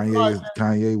And Kim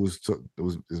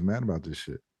Kanye is mad about this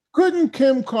shit. couldn't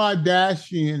Kim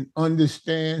Kardashian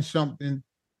understand something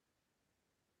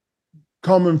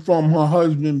coming from her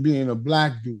husband being a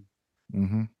black dude?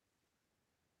 Mm-hmm.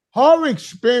 Her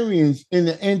experience in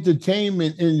the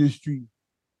entertainment industry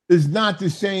is not the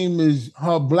same as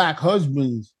her black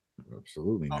husband's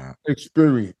Absolutely not.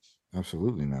 experience.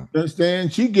 Absolutely not. You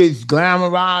understand? She gets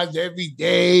glamorized every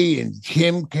day, and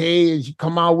Kim K, and she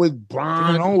come out with She bronze.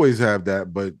 didn't always have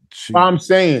that, but she. I'm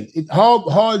saying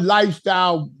her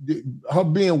lifestyle, her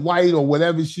being white or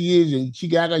whatever she is, and she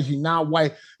got like she's not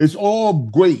white. It's all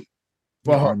great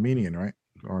for her. Armenian, right?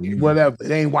 Armenian. Whatever.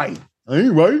 It ain't white. I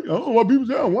ain't white. I don't know what people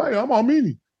say I'm white. I'm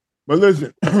Armenian. But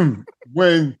listen,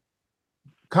 when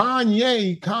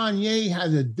Kanye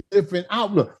has a different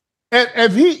outlook.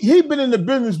 If he been in the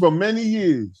business for many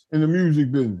years, in the music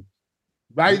business,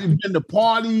 right? He's been to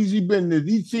parties,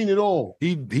 he's seen it all.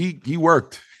 He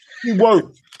worked. He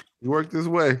worked. He worked his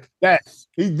way. Yes,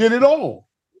 he did it all.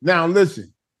 Now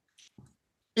listen,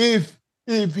 if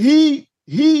him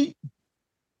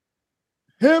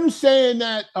saying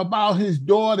that about his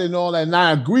daughter and all that, and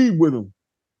I agree with him,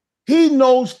 he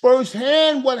knows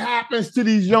firsthand what happens to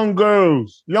these young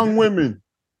girls, young women.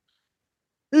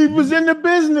 He was in the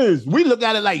business. We look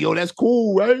at it like, yo, that's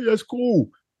cool, right? That's cool.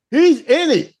 He's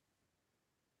in it.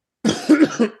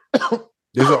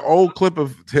 There's an old clip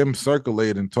of him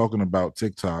circulating talking about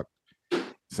TikTok,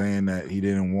 saying that he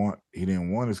didn't want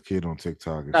his kid on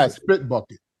TikTok. That's spit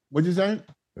bucket. What'd you say?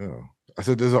 Yeah. I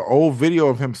said there's an old video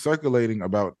of him circulating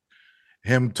about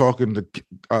him talking to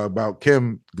about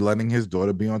Kim letting his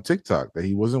daughter be on TikTok, that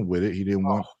he wasn't with it. He didn't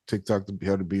want TikTok to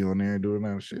her to be on there and doing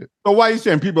that shit. So why are you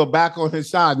saying people are back on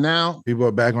his side now? People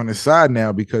are back on his side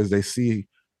now because they see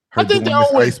her doing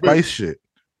this Ice Spice shit.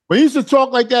 When he used to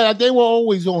talk like that, they were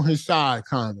always on his side,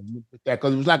 kind of with that,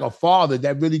 because it was like a father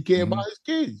that really cared about his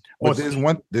kids. But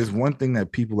there's one thing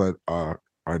that people are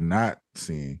not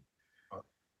seeing,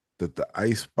 that the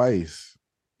Ice Spice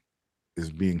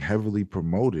is being heavily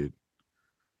promoted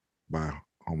by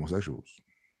homosexuals.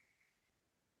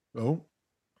 Oh,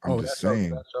 I'm just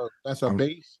saying that's her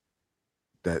base.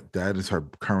 That is her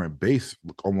current base,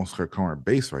 almost her current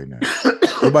base right now.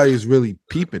 Nobody's really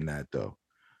peeping that though.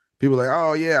 People are like,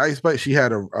 oh yeah, Ice Spice. She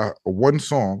had a one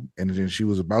song, and then she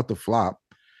was about to flop,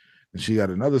 and she got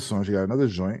another song. She got another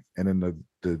joint, and then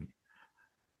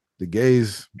the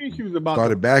gays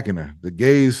started backing her. The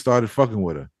gays started fucking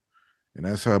with her, and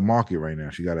that's her market right now.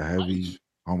 She got a heavy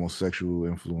homosexual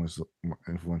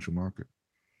influential market.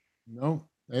 No,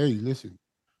 hey, listen,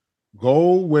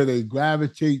 go where they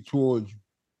gravitate towards you.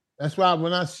 That's why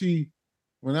when I see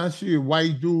a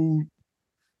white dude,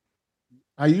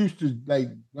 I used to like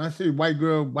when I see a white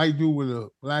dude with a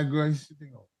black girl, I used to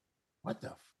think, oh,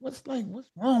 what's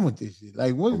wrong with this shit?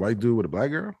 Like what? A white dude with a black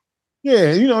girl?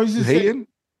 Yeah, he's just hating.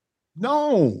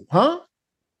 No, huh?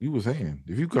 You was hating.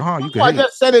 If you could, you could. I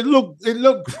just said it looks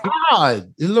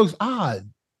odd. It looks odd.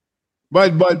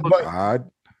 But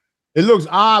odd. It looks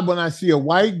odd when I see a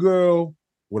white girl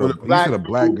with a black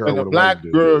girl and a black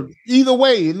girl. Either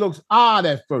way, it looks odd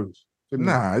at first.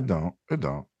 Nah, it don't. It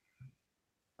don't.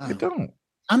 It don't.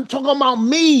 I'm talking about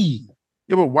me.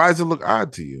 Yeah, but why does it look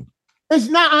odd to you? It's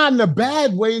not odd in a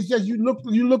bad way. It's just you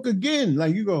look again,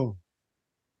 like you go.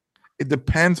 It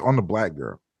depends on the black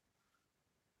girl.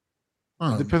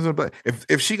 It depends on the black.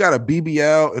 If she got a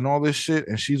BBL and all this shit,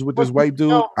 and she's with this white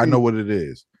dude, I know what it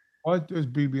is. What does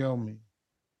BBL mean?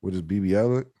 What does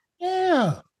BBL look?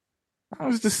 Yeah.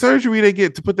 It's the surgery they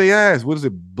get to put their ass. What is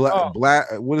it? Black.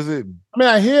 What is it? I mean,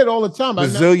 I hear it all the time.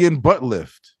 Brazilian butt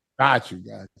lift. Got you.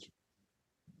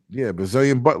 Yeah,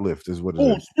 Brazilian butt lift is what it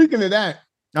is. Speaking of that,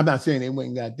 I'm not saying they went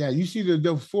and got that. You see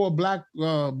the 4 black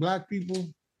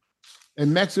people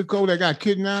in Mexico that got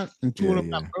kidnapped and 2 of them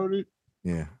got murdered?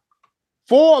 Yeah.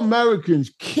 4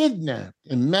 Americans kidnapped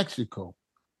in Mexico.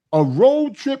 A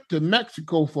road trip to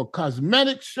Mexico for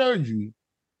cosmetic surgery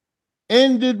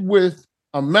ended with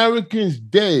Americans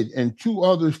dead and 2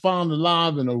 others found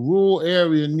alive in a rural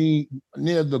area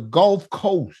near the Gulf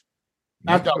Coast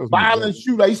after a violent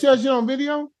shootout. You saw it on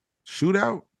video?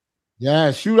 Shootout?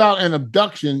 Yeah, shootout and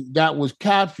abduction that was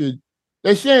captured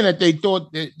They're saying that they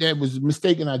thought that was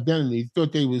mistaken identity. They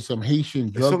thought they was some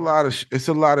Haitian drug. It's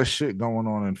a lot of shit going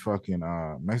on in fucking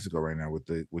Mexico right now with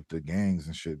the gangs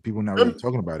and shit. People not really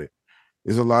talking about it.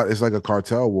 It's a lot. It's like a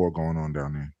cartel war going on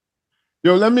down there.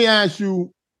 Yo, let me ask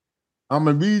you. I'm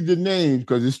gonna read the names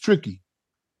because it's tricky.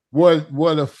 Were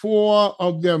the four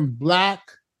of them black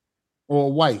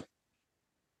or white?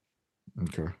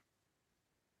 Okay.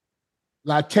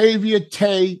 Latavia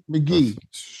Tay McGee.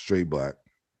 That's straight black.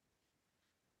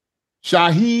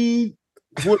 Shaheed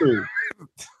Woodard.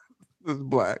 This is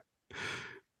black.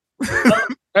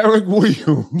 Eric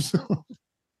Williams.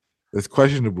 It's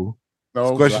questionable. No,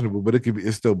 it's questionable, but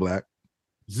it's still black.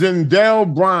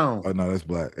 Zendel Brown. Oh no, that's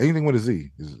black. Anything with a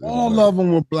Z. Is All black. of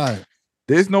them were black.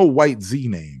 There's no white Z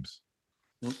names.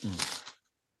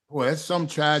 Boy, that's some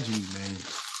tragedy, man.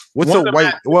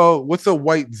 What's a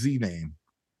white Z name?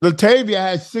 Latavia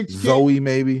had 6 kids. Zoe,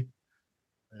 maybe.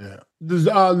 Yeah.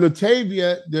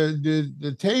 Latavia,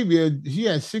 Latavia, she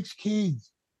had 6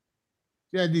 kids.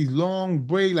 She had these long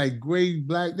braids, like gray,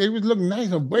 black. They was looking nice.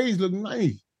 Her braids look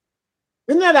nice.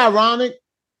 Isn't that ironic?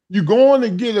 You go on to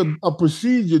get a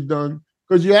procedure done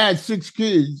because you had 6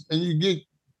 kids and you get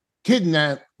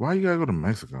kidnapped. Why you gotta go to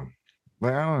Mexico?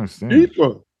 Like, I don't understand.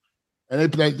 People.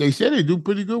 And they say they do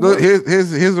pretty good work. Look,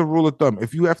 here's a rule of thumb.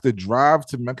 If you have to drive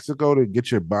to Mexico to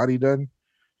get your body done,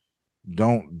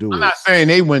 don't do it. I'm not saying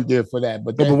they went there for that,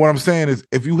 but what I'm saying is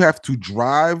if you have to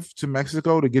drive to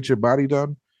Mexico to get your body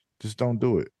done, just don't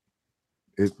do it.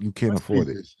 You can't afford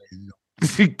it.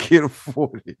 You can't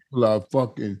afford it.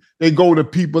 They go to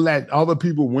people that other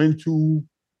people went to.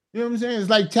 You know what I'm saying? It's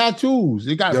like tattoos.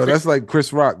 That's like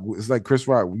Chris Rock. It's like Chris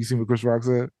Rock. You see what Chris Rock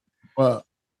said?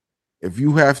 If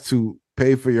you have to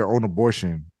pay for your own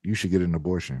abortion, you should get an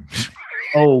abortion.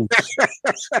 Oh.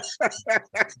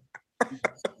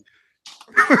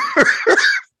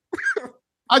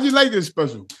 How'd you like this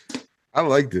special? I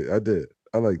liked it. I did.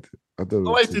 I liked it. I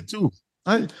liked it too.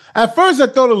 At first, I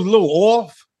thought it was a little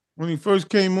off when he first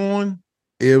came on.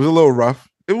 Yeah, it was a little rough.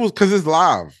 It was because it's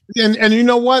live. And you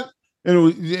know what?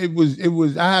 And it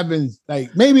was. I haven't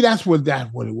like maybe that's what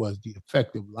it was. The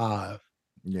effective live.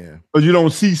 Yeah, but you don't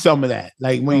see some of that,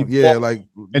 like when like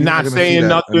and not saying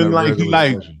nothing like he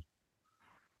like.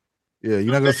 Yeah,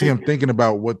 you're not gonna see him thinking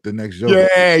about what the next joke.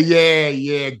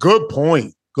 Yeah. Good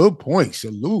point.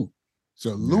 Salute.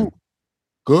 Yeah.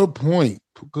 Good point.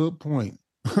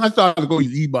 I started to go to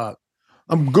Ebot.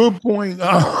 Good point.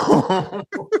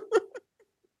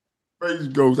 Praise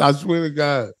goes. I swear to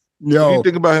God. Yo, what do you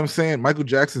think about him saying Michael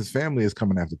Jackson's family is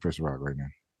coming after Chris Rock right now?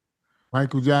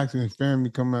 Michael Jackson's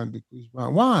family coming after Chris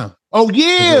Rock. Why? Oh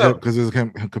yeah, because it's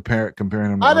comparing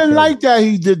him. I didn't like that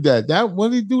he did that. What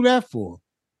did he do that for?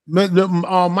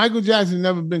 Michael Jackson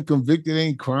never been convicted of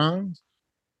any crimes.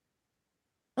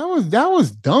 That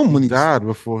was dumb when he died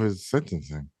before his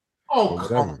sentencing. Oh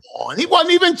come on! He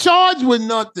wasn't even charged with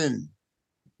nothing.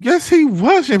 Yes, he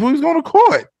was. He was going to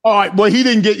court. All right, but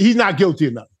he's not guilty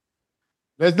enough.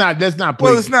 Let's not.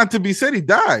 Well, it's not to be said he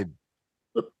died.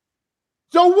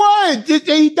 So what?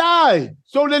 He died.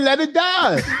 So then let it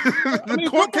die. The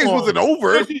court case wasn't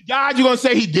over. If he died, you're gonna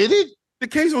say he did it? The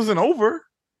case wasn't over.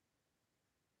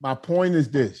 My point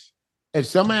is this: if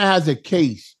somebody has a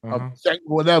case of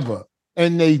whatever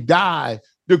and they die,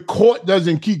 the court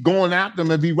doesn't keep going after him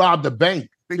if he robbed a bank.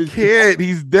 The kid,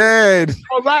 he's dead.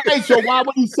 All right, so why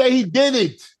would he say he did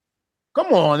it?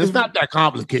 Come on, it's not that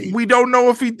complicated. We don't know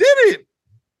if he did it.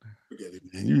 Forget it,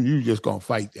 man. You just gonna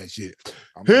fight that shit.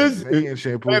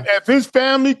 If his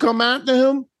family come after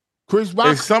him, Chris Rock.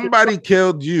 If somebody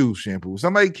killed you, Shampoo.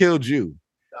 Somebody killed you.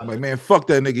 I'm like, man, fuck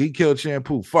that nigga. He killed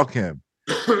Shampoo. Fuck him.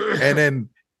 And then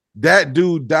that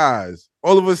dude dies.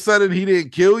 All of a sudden, he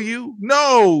didn't kill you?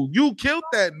 No, you killed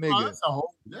that nigga.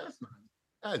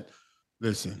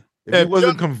 Listen, if he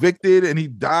wasn't convicted and he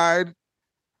died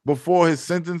before his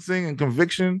sentencing and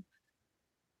conviction,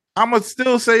 I'ma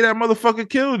still say that motherfucker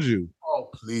killed you. Oh,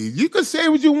 please. You can say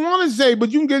what you want to say,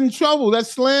 but you can get in trouble.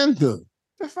 That's slander.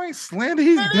 That's not slander.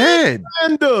 He's dead.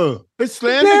 Slander. It's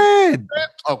slander. Dead.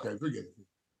 Okay, forget it.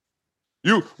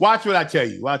 You watch what I tell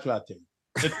you.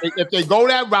 If they go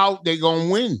that route, they're gonna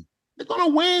win. They're gonna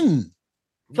win.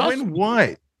 Win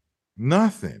what?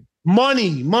 Nothing.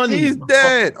 Money. He's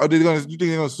dead. You think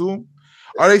they're gonna sue him?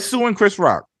 Are they suing Chris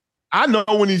Rock? I know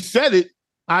when he said it,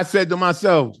 I said to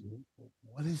myself,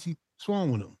 what is he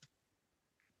wrong with him?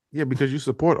 Yeah, because you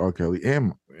support R. Kelly.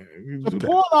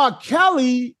 Support R.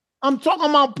 Kelly. I'm talking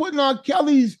about putting R.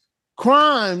 Kelly's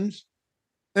crimes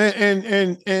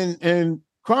and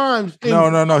crimes.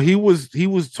 No. He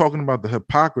was talking about the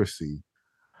hypocrisy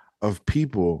of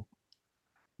people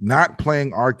not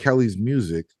playing R. Kelly's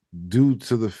music due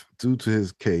to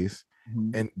his case,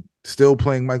 Mhm. and still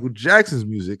playing Michael Jackson's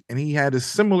music, and he had a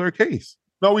similar case.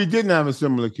 No, he didn't have a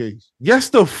similar case. Yes,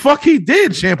 the fuck he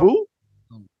did, Shampoo.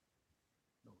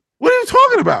 What are you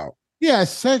talking about? Yeah,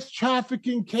 sex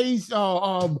trafficking case.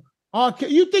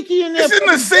 You think he in there? It's in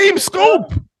the same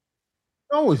scope.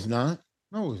 No, it's not.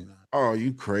 No, it's not. Oh,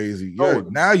 you crazy. No, Yeah,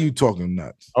 now you talking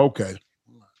nuts. Okay.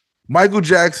 Michael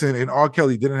Jackson and R.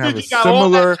 Kelly didn't have a Think he got all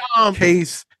similar that time?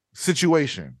 case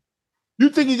situation. You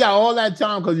think he got all that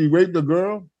time because he raped a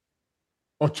girl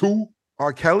or two?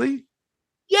 R. Kelly?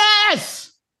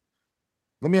 Yes.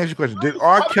 Let me ask you a question. Did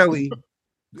R. Kelly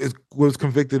was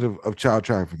convicted of child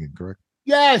trafficking, correct?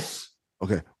 Yes.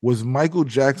 Okay. Was Michael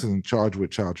Jackson charged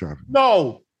with child trafficking?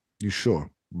 No. You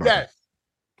sure? Bro? Yes.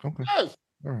 Okay. Yes.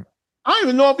 All right. I don't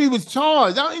even know if he was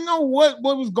charged. I don't even know what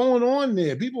was going on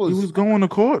there. People He was going to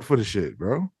court for the shit,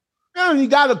 bro. man, he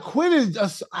got acquitted.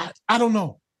 I don't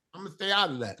know. I'm gonna stay out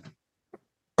of that.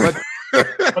 But,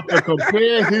 but to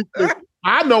compare his,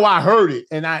 I know I heard it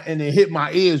and it hit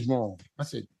my ears wrong. I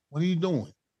said, "What are you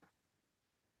doing?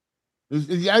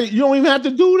 You don't even have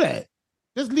to do that.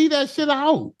 Just leave that shit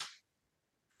out."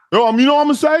 You know what I'm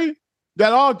gonna say?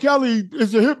 That R. Kelly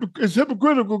is is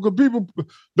hypocritical because people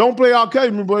don't play R.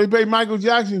 Kelly, but they play Michael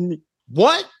Jackson.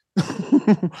 What?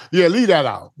 Yeah, leave that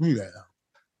out. Leave that out.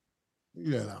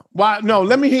 Leave that out. Why? No,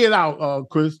 let me hear it out,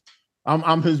 Chris.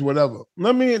 I'm his whatever.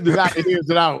 Let me hear the guy that hears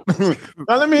it out.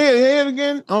 Now let me hear it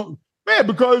again. Man,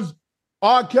 because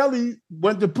R. Kelly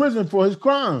went to prison for his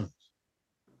crimes.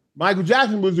 Michael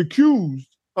Jackson was accused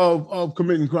of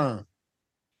committing crime.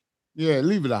 Yeah,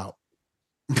 leave it out.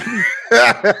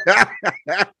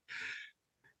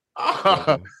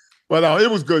 But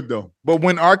it was good though. But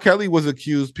when R. Kelly was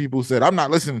accused, people said, "I'm not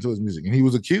listening to his music," and he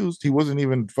was accused. He wasn't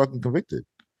even fucking convicted.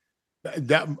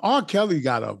 That R. Kelly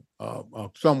got a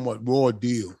somewhat raw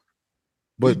deal,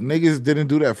 but niggas didn't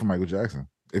do that for Michael Jackson.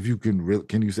 If you can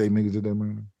you say niggas did that,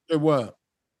 man? It was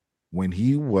when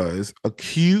he was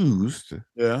accused,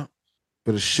 yeah,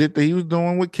 for the shit that he was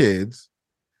doing with kids.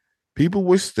 People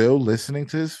were still listening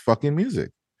to his fucking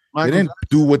music. They didn't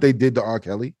do what they did to R.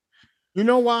 Kelly. You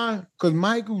know why? Because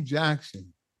Michael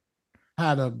Jackson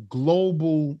had a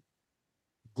global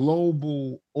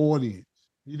audience.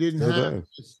 He didn't have,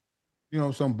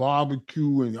 some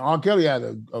barbecue, and R. Kelly had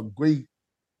a great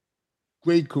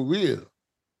career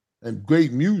and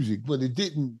great music, but it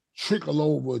didn't trickle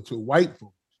over to white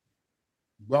folks.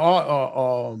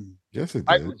 But yes, it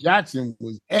Michael did. Jackson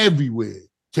was everywhere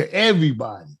to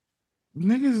everybody.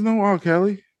 Niggas know R.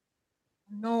 Kelly.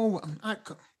 No,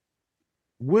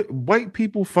 What white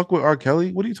people fuck with R.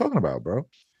 Kelly? What are you talking about, bro?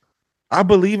 I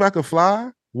Believe I Could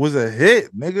Fly was a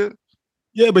hit, nigga.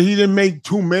 Yeah, but he didn't make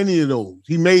too many of those.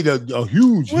 He made a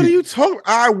huge What hit. are you talking?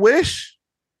 I wish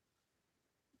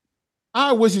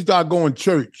he started going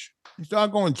church. He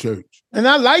started going church. And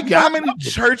I like it. How many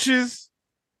churches?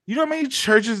 You know how many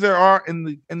churches there are in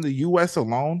the US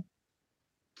alone?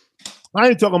 I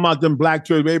ain't talking about them black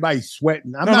churches. Everybody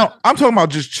sweating. I'm talking about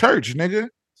just church, nigga.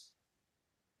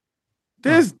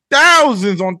 There's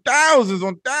thousands on thousands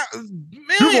on thousands,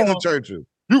 millions of churches.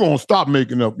 You're going to stop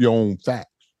making up your own facts.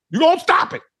 You're going to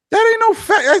stop it. That ain't no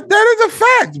fact. That is a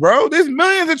fact, bro. There's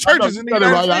millions of churches in the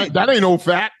United States. That ain't no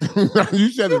fact. You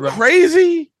said it right.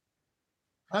 Crazy.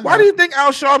 Why do you think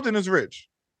Al Sharpton is rich?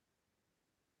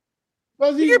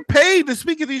 Because he get paid to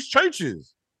speak at these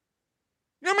churches.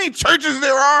 You know how many churches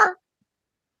there are?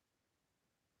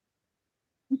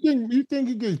 You think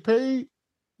he gets paid?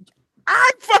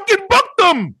 I fucking booked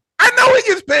them. I know he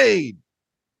gets paid.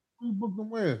 You booked him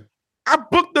where? I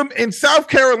booked them in South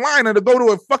Carolina to go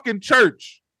to a fucking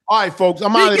church. All right, folks.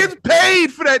 I'm out. He gets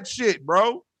paid for that shit,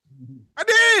 bro. I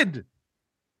did.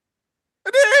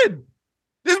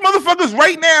 This motherfucker's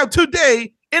right now,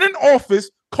 today, in an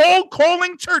office,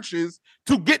 calling churches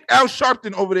to get Al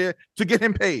Sharpton over there to get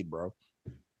him paid, bro.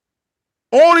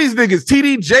 All these niggas,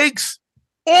 TD Jakes,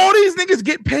 all these niggas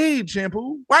get paid,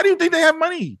 Shampoo. Why do you think they have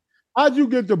money? How'd you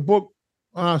get the book?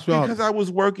 Because I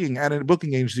was working at a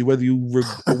booking agency, whether you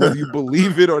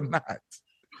believe it or not.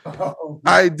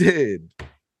 I did.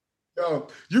 Yo,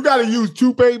 you got to use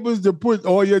two papers to put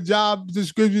all your job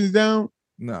descriptions down?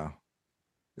 No.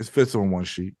 It fits on one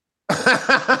sheet.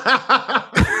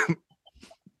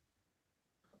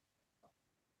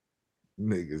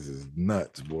 Niggas is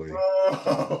nuts, boy.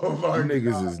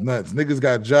 Niggas is nuts. Niggas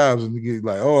got jobs and niggas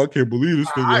like, oh, I can't believe this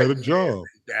nigga had a job.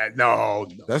 No.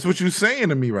 That's what you're saying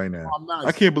to me right now. No,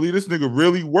 I can't believe this nigga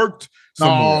really worked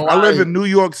somewhere. I live in New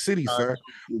York City, sir.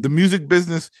 The music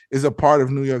business is a part of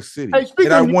New York City.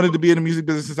 And I wanted to be in the music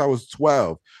business since I was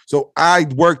 12. So I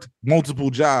worked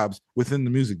multiple jobs within the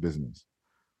music business.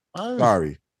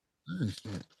 Sorry. I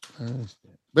understand. I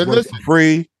But worked listen, for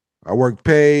free. I worked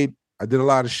paid. I did a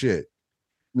lot of shit.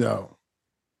 no.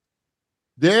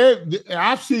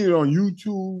 I've seen it on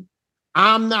YouTube.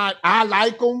 I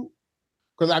like them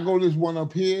because I go this one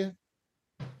up here.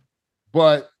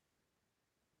 But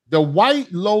the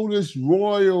White Lotus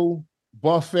Royal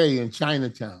Buffet in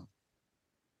Chinatown,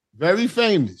 very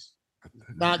famous.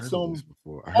 Not some.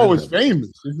 Oh, it's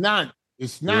famous. It's not.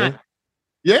 It's not.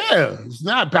 Yeah, it's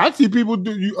not. I see people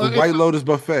do. The White Lotus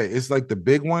Buffet. It's like the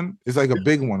big one. It's like a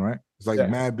big one, right? It's like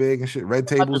mad big and shit. Red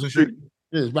tables and shit.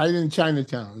 Yeah, it's right in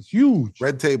Chinatown. It's huge.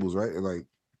 Red tables, right? Like,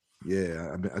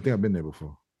 yeah, I think I've been there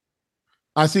before.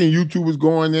 I seen YouTubers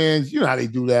going there. You know how they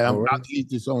do that. I'm right. about to eat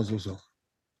this so and so.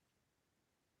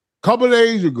 Couple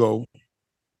days ago,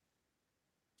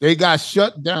 they got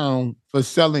shut down for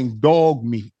selling dog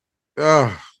meat.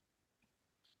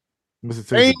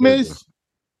 Famous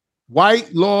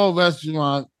White Law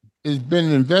restaurant has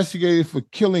been investigated for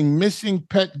killing missing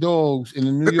pet dogs in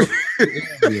the New York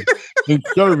area and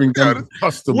serving them to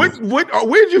customers.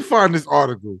 Where'd you find this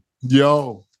article?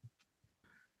 Yo.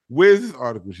 Where's this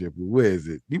article, Shampoo? Where is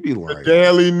it? You be lying. The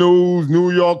Daily News,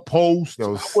 New York Post.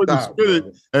 Yo, I wouldn't spit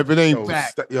it if it ain't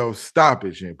fact. Stop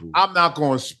it, Shampoo. I'm not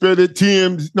going to spit it.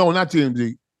 TMZ. No, not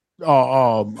TMZ.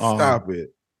 Stop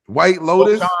it. White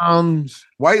Lotus?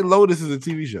 White Lotus is a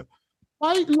TV show.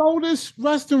 White Lotus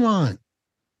restaurant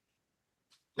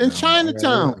in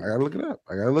Chinatown. I gotta look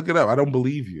it up. I don't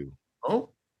believe you. Oh,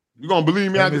 you gonna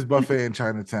believe me? This buffet in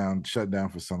Chinatown shut down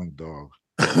for selling dog.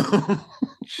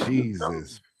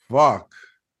 Jesus fuck.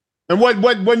 And what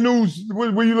news?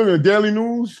 What were you looking at? Daily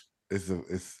News? It's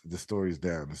the story's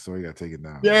down. The story got taken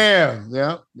down.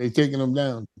 Yeah. They taking them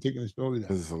down. Taking the story down.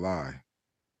 Because it's a lie.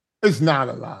 It's not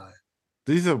a lie.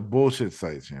 These are bullshit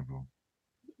sites, Shampoo.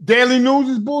 Daily News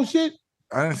is bullshit.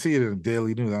 I didn't see it in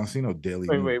Daily News. I don't see no Daily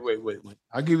News. Wait.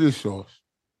 I'll give you a source.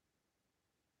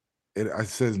 It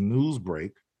says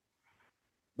Newsbreak.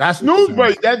 That's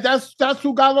Newsbreak. That's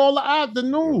who got all the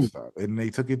news. And they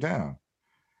took it down.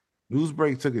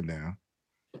 Newsbreak took it down.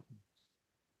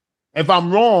 If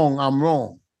I'm wrong, I'm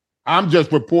wrong. I'm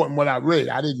just reporting what I read.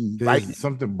 I didn't write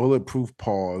something bulletproof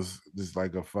pause. Just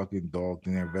like a fucking dog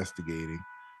thing they're investigating.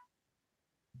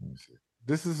 Let me see.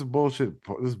 This is bullshit.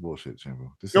 This is bullshit,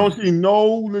 Shampoo. You don't see no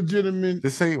legitimate.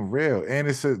 This ain't real. And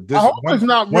it says I hope it's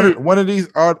not real. One of these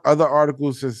other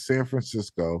articles says San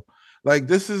Francisco. Like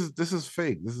this is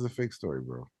fake. This is a fake story,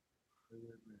 bro.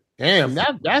 Damn,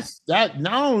 that's not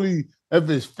only if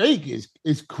it's fake,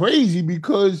 it's crazy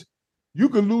because you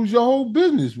can lose your whole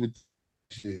business with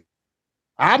shit.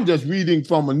 I'm just reading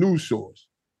from a news source.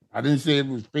 I didn't say it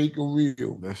was fake or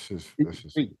real. That's just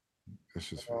fake.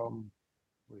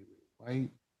 Right?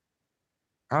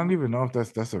 I don't even know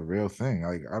if that's a real thing.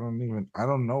 Like I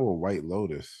don't know a White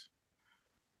Lotus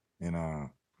in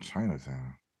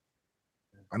Chinatown.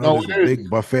 I know there's a big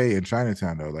buffet in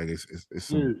Chinatown though. Like it's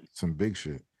some big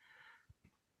shit.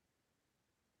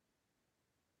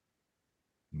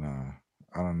 Nah,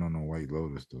 I don't know no White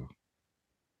Lotus though. I'm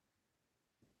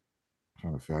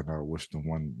trying to find out what's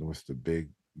the big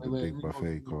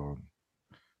buffet called.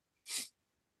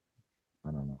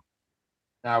 I don't know.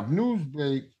 Now,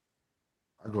 Newsbreak.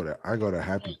 I go to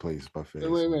Happy Place buffet.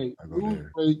 Wait. I go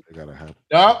there. They got a Happy.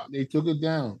 Yup, they took it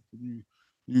down.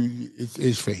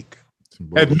 It's fake.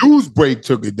 And Newsbreak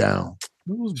took it down.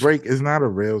 Newsbreak is not a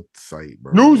real site,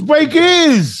 bro. Newsbreak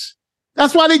is.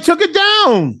 That's why they took it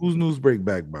down. Who's Newsbreak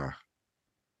backed by?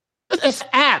 It's an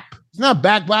app. It's not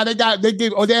backed by.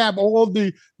 They have all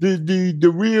the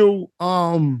real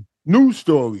news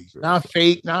stories, not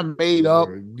fake, not made up.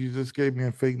 You just gave me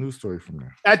a fake news story from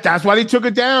there. That's why they took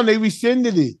it down. They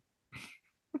rescinded it.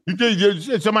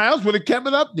 Somebody else would have kept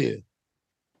it up there.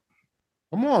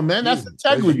 Come on, man. That's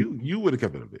integrity. You would have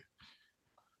kept it up there.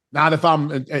 Not if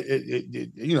I'm,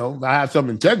 I have some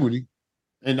integrity,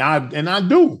 and I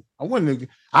do. I wouldn't.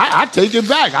 I take it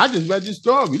back. I just read your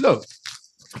story. Look,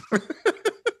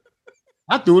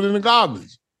 I threw it in the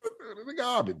garbage.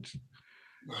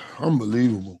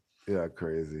 Unbelievable. Yeah,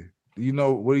 crazy. You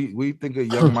know what do you think of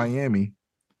Young Miami?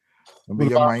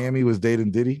 Remember Young Miami was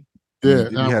dating Diddy? Yeah.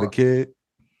 Diddy had a kid.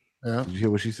 Yeah. Did you hear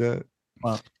what she said?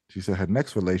 What? She said her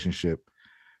next relationship,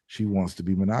 she wants to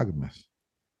be monogamous.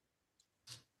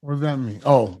 What does that mean?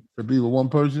 Oh, to be with one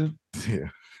person? Yeah.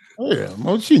 Oh, yeah.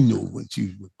 Well, she knew when she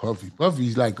was with Puffy.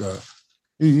 Puffy's like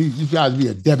he got to be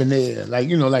a debonair, like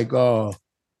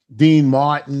Dean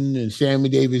Martin and Sammy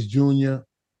Davis Jr.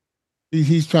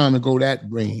 He's trying to go that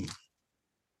range.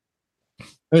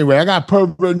 Anyway, I got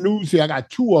Pervert News here. I got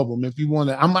two of them. If you want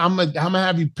to, I'm gonna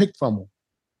have you pick from them.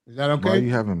 Is that okay? Why are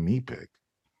you having me pick?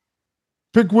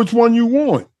 Pick which one you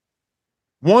want.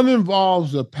 One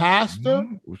involves a pastor.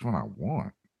 Which one I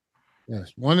want?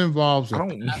 Yes, one involves I a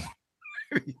don't.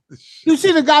 You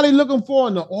see the guy they looking for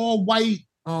in the all white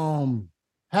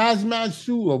hazmat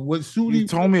suit or what suit You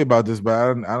told me about this, but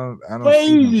I don't. See no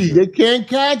crazy. shit. They can't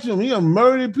catch him. He done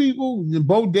murdered people. The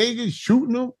bodegas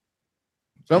shooting them.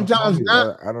 Sometimes You told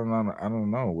me, not. but I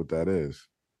don't know what that is.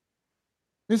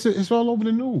 It's all over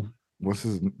the news. What's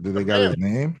his? Did they got his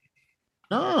name?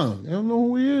 Nah, they don't know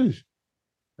who he is.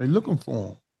 They looking for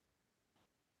him.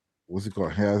 What's it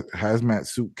called? Hazmat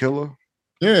suit killer.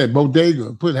 Yeah,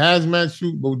 bodega. Put hazmat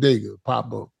suit bodega.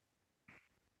 Pop up.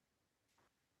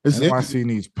 NYC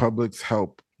needs public's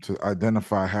help to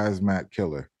identify hazmat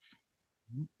killer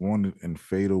wanted in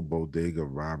fatal bodega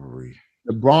robbery.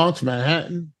 The Bronx,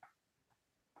 Manhattan.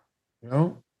 You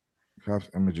know? Cops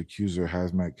image accuser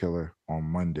hazmat killer on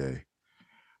Monday.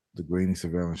 The grainy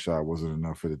surveillance shot wasn't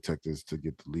enough for detectives to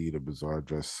get the lead of bizarre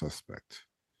dressed suspect.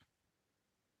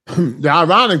 The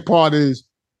ironic part is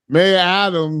Mayor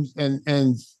Adams and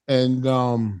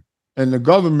the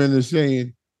government is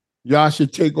saying y'all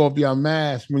should take off your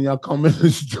mask when y'all come in the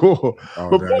store.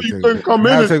 Before you couldn't come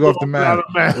in, take off the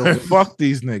mask. Yo, fuck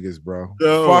these niggas, bro.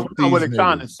 Yo, fuck these what they're niggas.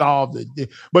 trying to solve it.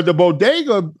 But the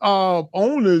bodega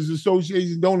owners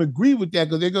association don't agree with that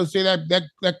because they're gonna say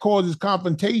that causes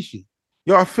confrontation.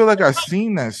 Yo, I feel like I've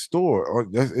seen that store, or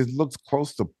it looks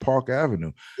close to Park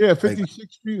Avenue. Yeah,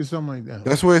 56th Street or something like that.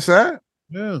 That's where it's at?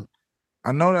 Yeah.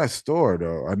 I know that store,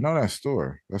 though. I know that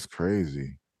store. That's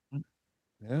crazy.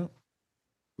 Yeah.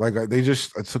 Like, they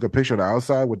just took a picture of the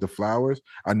outside with the flowers.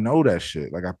 I know that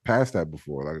shit. Like, I passed that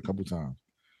before, like a couple times.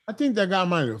 I think that guy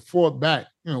might have fought back.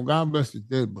 You know, God bless the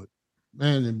dead, but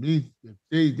man, if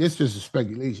they this is just a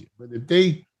speculation. But if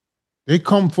they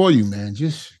come for you, man,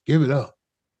 just give it up.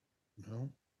 You know?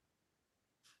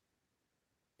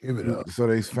 Give it up. So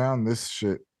they found this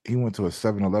shit. He went to a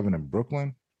 7-Eleven in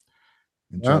Brooklyn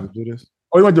and tried to do this.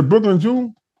 Oh, he went to Brooklyn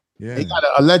too? Yeah. He got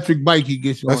an electric bike he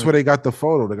gets on. That's where they got the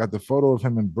photo. They got the photo of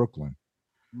him in Brooklyn.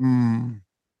 Mm.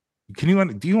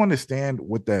 Do you understand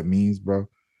what that means, bro?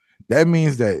 That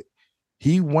means that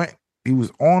he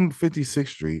was on 56th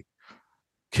Street,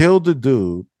 killed the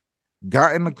dude,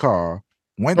 got in the car,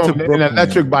 went to Brooklyn, an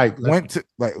electric bike, went to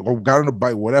or got on the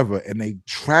bike, whatever, and they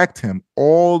tracked him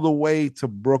all the way to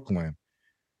Brooklyn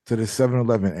to the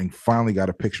 7-Eleven and finally got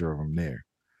a picture of him there.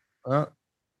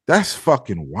 That's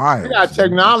fucking wild. They got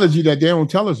technology that they don't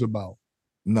tell us about.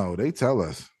 No, they tell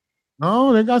us.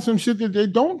 No, they got some shit that they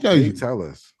don't tell you. They tell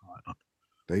us.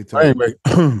 They tell us.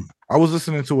 I was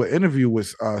listening to an interview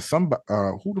with somebody.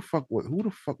 Who the fuck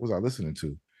was I listening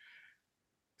to?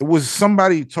 It was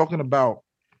somebody talking about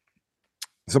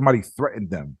somebody threatened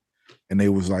them, and they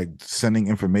was like sending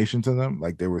information to them,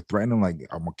 like they were threatening, like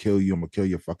I'm gonna kill you, I'm gonna kill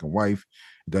your fucking wife.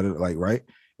 Like, right? It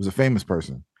was a famous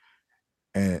person,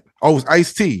 and it was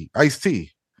Ice-T.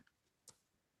 Ice-T.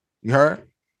 You heard?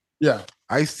 Yeah.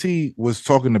 Ice-T was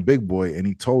talking to Big Boy, and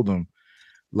he told him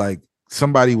like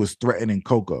somebody was threatening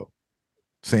Coco,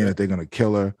 saying that they're gonna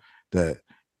kill her, that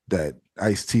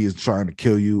Ice-T is trying to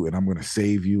kill you, and I'm gonna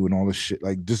save you, and all this shit,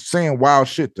 like just saying wild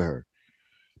shit to her.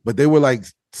 But they were like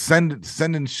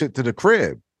sending shit to the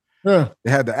crib. Yeah, they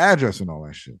had the address and all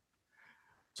that shit.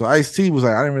 So Ice-T was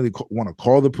like, I didn't really want to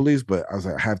call the police, but I was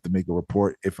like, I have to make a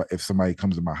report if somebody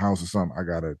comes to my house or something. I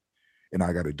gotta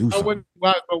do something.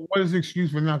 What is the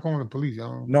excuse for not calling the police?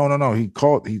 No. He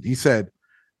called. He said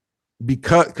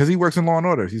because he works in Law and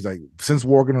Order. He's like, since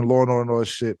working in Law and Order and all this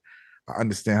shit, I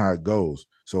understand how it goes.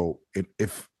 So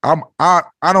if I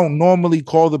don't normally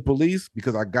call the police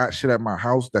because I got shit at my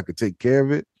house that could take care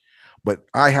of it, but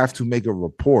I have to make a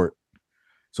report.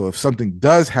 So if something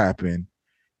does happen,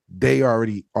 they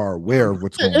already are aware of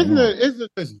what's going on.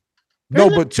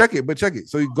 But check it.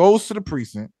 So he goes to the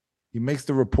precinct, he makes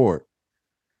the report,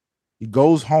 he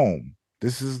goes home.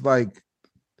 This is like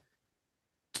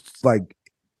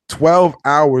 12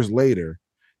 hours later,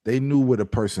 they knew where the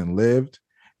person lived,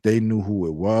 they knew who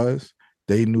it was,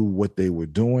 they knew what they were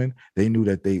doing, they knew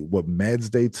what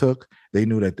meds they took, they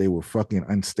knew that they were fucking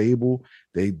unstable,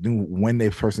 they knew when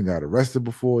this person got arrested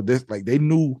before this, like they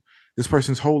knew this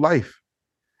person's whole life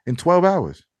in 12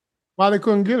 hours. Why they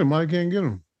couldn't get him? Why they can't get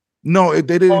him? No, they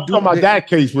didn't do about that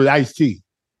case with Ice-T.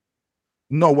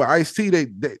 No, with Ice-T,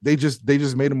 they just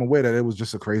made him aware that it was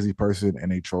just a crazy person,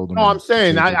 and they trolled him. No, I'm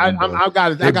saying I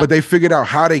got it. But they figured out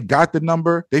how they got the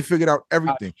number. They figured out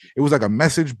everything. It was like a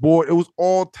message board. It was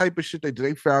all type of shit that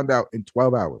they found out in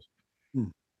 12 hours.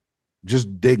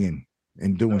 Just digging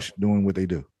and doing what they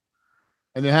do.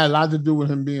 And it had a lot to do with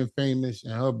him being famous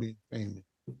and her being famous.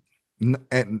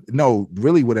 And no,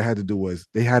 really what it had to do was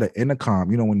they had an intercom.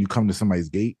 You know, when you come to somebody's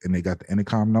gate and they got the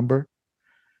intercom number,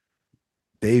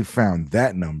 they found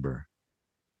that number,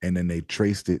 and then they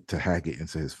traced it to hack it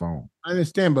into his phone. I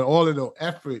understand, but all of the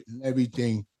effort and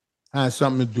everything has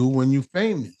something to do when you're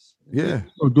famous. Yeah,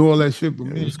 So do all that shit for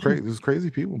me. It's crazy. It's crazy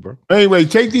people, bro. Anyway,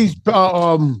 take these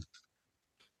Pervert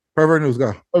news.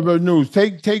 Go. pervert news.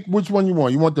 Take which one you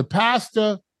want. You want the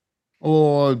pastor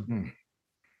or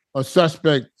a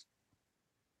suspect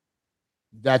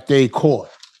that they caught?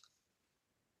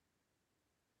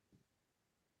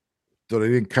 So they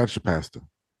didn't catch the pastor.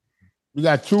 We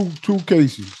got two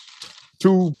cases.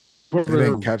 Two. They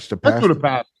didn't catch the Let's do pastor. the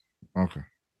pastor. Okay.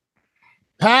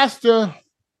 Pastor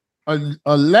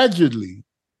allegedly,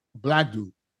 black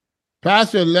dude.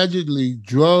 Pastor allegedly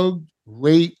drugged,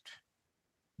 raped,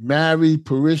 married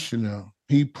parishioner.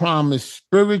 He promised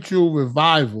spiritual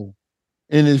revival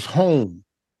in his home.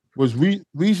 Was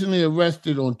recently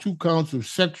arrested on 2 counts of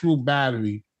sexual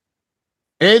battery.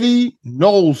 Eddie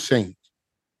Noel Saint,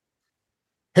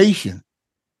 Haitian.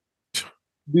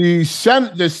 The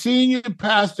senior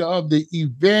pastor of the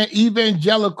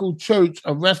Evangelical Church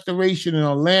of Restoration in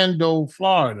Orlando,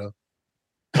 Florida.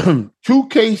 2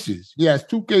 cases. He has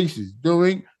 2 cases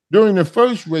during the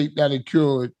first rape that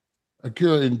occurred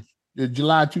in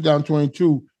July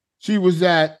 2022. She was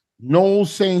at Noel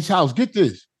Saint's house. Get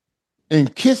this, in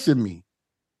Kissimmee.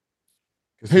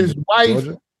 His wife.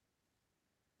 Georgia?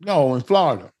 No, in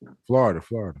Florida. Florida.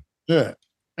 Yeah,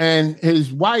 and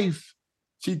his wife.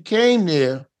 She came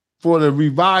there for the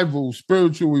revival,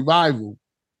 spiritual revival,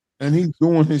 and he's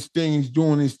doing his thing.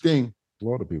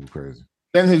 Florida people crazy.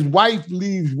 Then his wife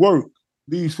leaves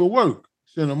for work.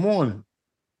 It's in the morning.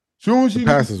 Soon as she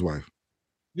pastor's wife.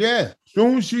 Yeah.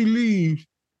 Soon as she leaves,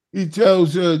 he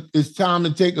tells her it's time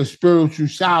to take a spiritual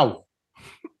shower.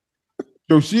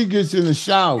 So she gets in the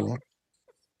shower,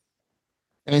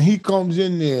 and he comes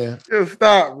in there. Yo,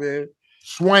 stop, man.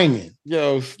 Swinging.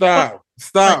 Yo, stop.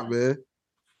 Stop, man.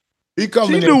 He come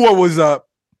She in knew there. what was up.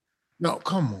 No,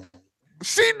 come on.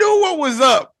 She knew what was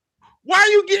up. Why are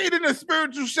you getting in a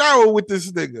spiritual shower with this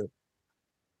nigga?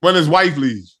 When his wife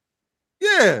leaves.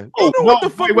 Yeah. Oh, You knew no, what the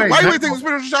fuck. wait, Why you hang ain't take a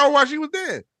spiritual shower while she was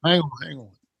there? Hang on.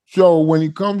 So when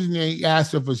he comes in there, he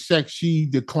asks her for sex. She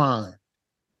declined.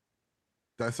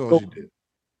 That's all she did.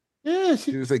 Yeah,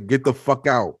 She was like, get the fuck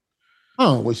out. I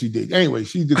don't know what she did. Anyway,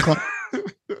 she declined.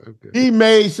 Okay. He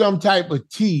made some type of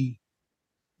tea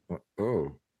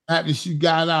Oh. after she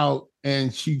got out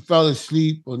and she fell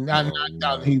asleep or not Oh, knocked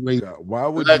out. my He raped. God. Why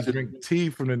would Allegedly. you drink tea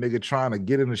from the nigga trying to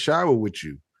get in the shower with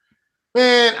you?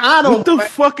 Man, I don't. What the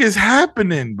fuck is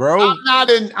happening, bro?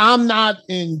 I'm not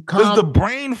in. Does the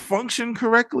brain function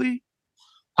correctly?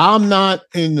 I'm not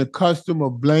in the custom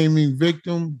of blaming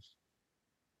victims.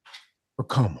 But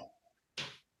come on.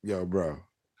 Yo, bro.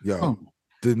 Yo, Come on.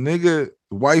 the nigga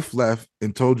wife left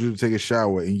and told you to take a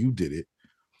shower and you did it.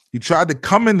 You tried to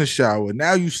come in the shower.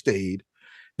 Now you stayed.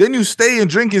 Then you stay and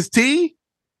drink his tea?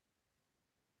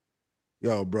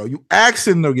 Yo, bro, you asked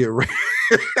him to get raped.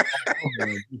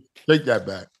 Take that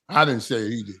back. I didn't say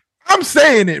it either. I'm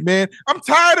saying it, man. I'm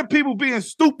tired of people being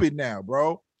stupid now,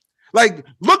 bro. Like,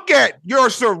 look at your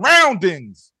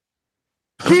surroundings.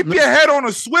 Keep your head on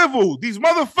a swivel. These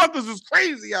motherfuckers is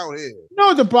crazy out here. You know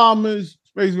what the problem is,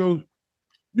 Space Ghost?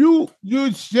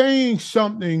 You're saying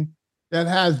something that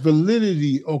has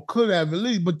validity or could have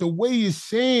validity, but the way you're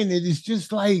saying it is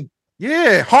just like,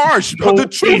 yeah, harsh. But the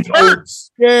truth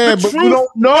hurts. yeah, The but truth you don't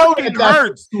know fucking that that's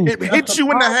hurts. the truth. It That's hits the you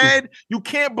in the problem. head. You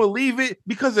can't believe it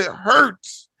because it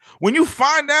hurts. When you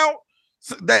find out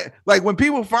that, like, when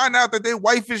people find out that their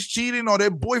wife is cheating or their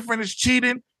boyfriend is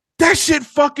cheating, that shit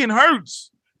fucking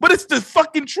hurts. But it's the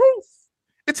fucking truth.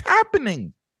 It's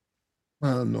happening.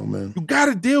 I don't know, man. You got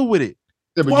to deal with it.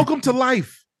 Yeah, but Welcome to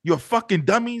life. You're fucking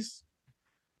dummies.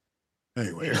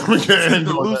 Anyway,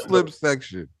 The loose lips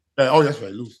section. Oh, that's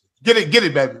right, loose. Get it,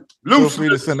 baby. Feel Loose. free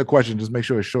to send a question. Just make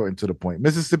sure it's short and to the point.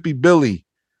 Mississippi Billy.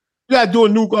 You gotta do a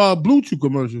new Bluetooth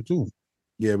commercial too.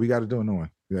 Yeah, we got to do a new one.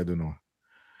 You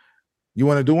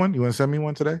want to do one? You want to send me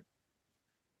one today?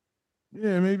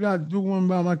 Yeah, maybe I'll do one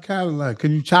about my Cadillac.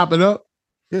 Can you chop it up?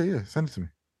 Yeah. Send it to me.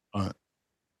 All right.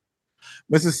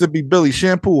 Mississippi Billy,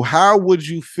 shampoo. How would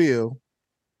you feel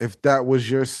if that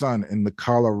was your son in the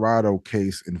Colorado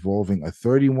case involving a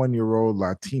 31-year-old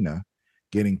Latina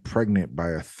getting pregnant by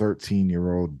a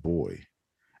 13-year-old boy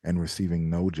and receiving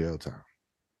no jail time?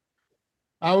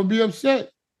 I would be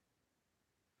upset.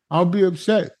 I would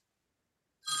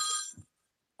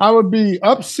be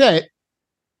upset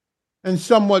and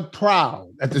somewhat proud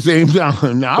at the same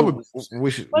time. Now, I would.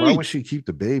 Why would she keep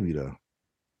the baby though?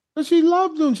 But she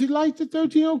loved him. She liked the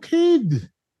 13-year-old kid.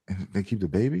 And they keep the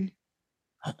baby?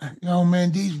 Yo,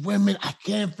 man, these women, I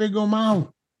can't figure them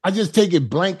out. I just take it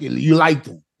blankly. You like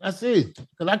them. That's it.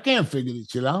 Because I can't figure this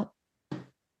shit out.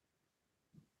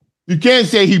 You can't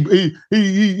say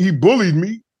he bullied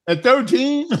me at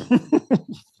 13.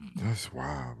 That's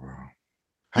wild, bro.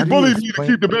 He bullied me to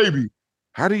keep the baby.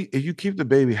 How do you, if you keep the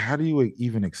baby, how do you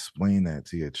even explain that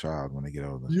to your child when they get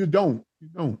older? You don't.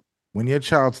 When your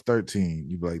child's 13,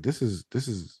 you be like, this is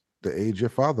the age your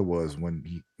father was when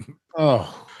he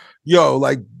yo,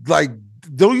 like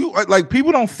do you like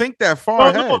people don't think that far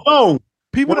ahead? No.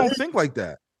 People don't think like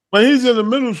that. When he's in the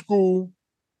middle school,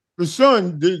 the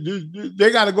son,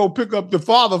 they got to go pick up the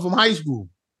father from high school.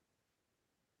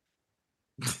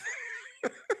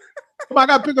 I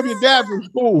got to pick up your dad from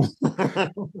school.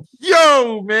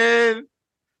 Yo, man.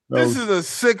 This is a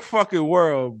sick fucking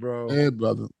world, bro. Yeah,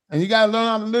 brother. And you got to learn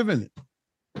how to live in it.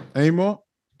 Anymore?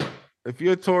 If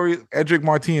you're Tory, Edric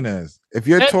Martinez. If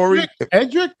you're Tory...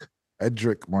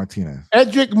 Edric Martinez.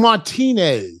 Edric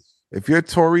Martinez. If you're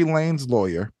Tory Lane's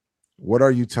lawyer, what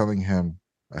are you telling him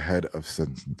ahead of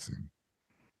sentencing?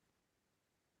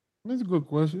 That's a good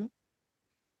question.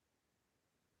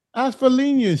 Ask for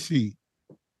leniency.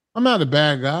 I'm not a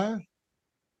bad guy.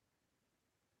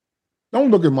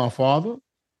 Don't look at my father.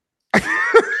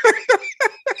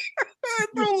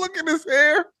 Don't look at his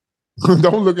hair.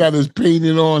 Don't look at his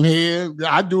painted on hair.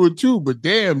 I do it too, but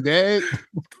damn, Dad.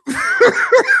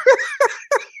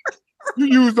 You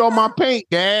used all my paint,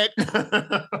 Dad. What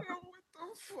the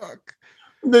fuck?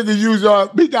 Nigga use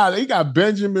he got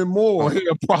Benjamin Moore hair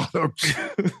products.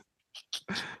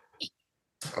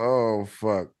 Oh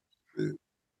fuck.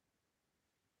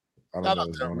 I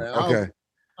don't know, man. Okay.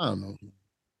 I don't know.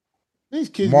 These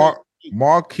kids.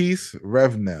 Marquise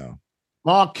Revnell.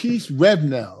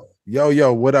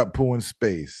 Yo, what up, Pooh in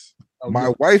Space? Oh,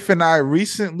 My wife and I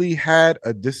recently had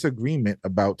a disagreement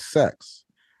about sex.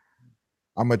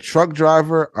 I'm a truck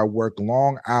driver. I work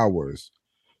long hours.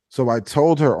 So I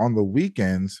told her on the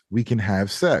weekends we can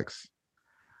have sex.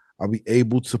 I'll be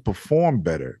able to perform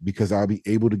better because I'll be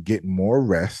able to get more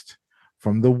rest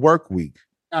from the work week.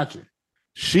 Gotcha.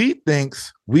 She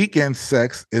thinks weekend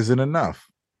sex isn't enough.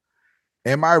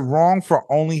 Am I wrong for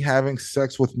only having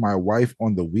sex with my wife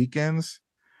on the weekends?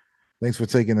 Thanks for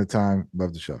taking the time.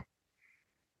 Love the show.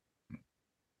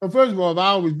 Well, first of all, I've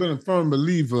always been a firm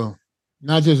believer,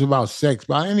 not just about sex,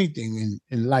 but anything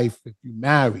in life. If you're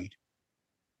married,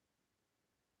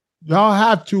 y'all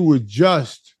have to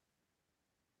adjust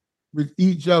with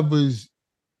each other's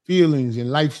feelings and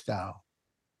lifestyle.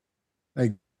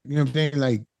 Like, you know what I'm saying?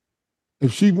 Like,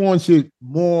 if she wants it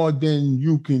more than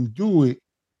you can do it,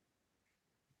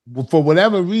 for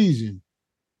whatever reason,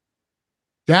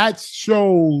 that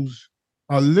shows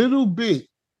a little bit,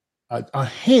 a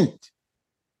hint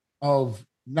of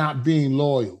not being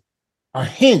loyal. A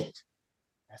hint.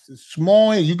 That's a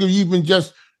small hint. You could even you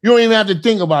don't even have to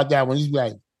think about that one. He's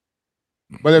like,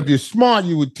 but if you're smart,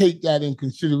 you would take that in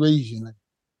consideration. Like,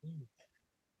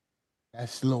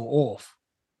 that's a little off.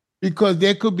 Because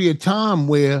there could be a time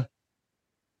where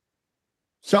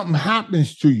something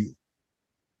happens to you.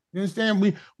 You understand?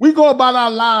 We go about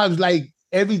our lives like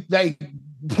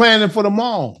planning for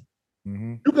tomorrow.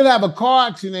 Mm-hmm. You could have a car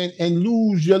accident and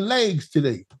lose your legs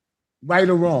today, right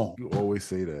or wrong. You always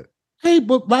say that. Hey,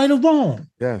 but right or wrong.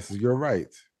 Yes, you're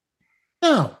right.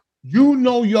 Now, you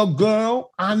know your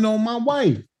girl, I know my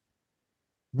wife.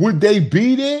 Would they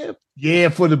be there? Yeah,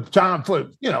 for the time,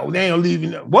 they ain't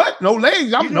leaving. What? No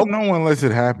legs? You don't know unless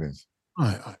it happens.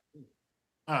 All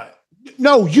right.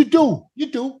 No, you do.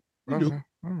 Okay.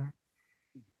 All right.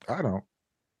 I don't.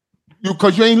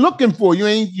 Because you ain't looking for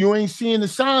it. You ain't seeing the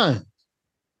signs.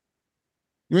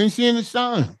 You ain't seeing the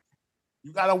signs.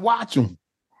 You gotta watch them.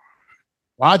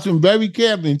 Watch them very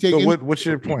carefully. And take. So what's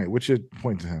your point? What's your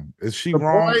point to him? Is she the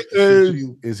wrong?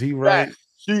 Is he right?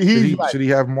 Should he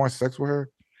have more sex with her?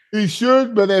 He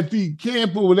should, but if he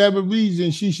can't for whatever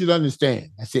reason, she should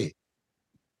understand. That's it.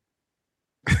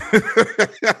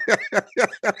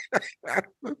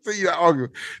 See, argue.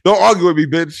 Don't argue with me,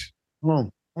 bitch.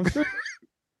 That's it.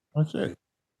 That's it.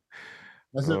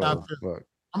 Fuck.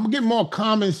 I'm gonna get more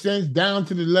common sense down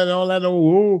to the letter. All that.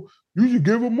 Oh, you should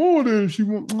give her more than she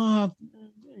want. Nah,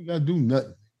 you gotta do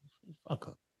nothing. Fuck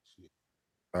her.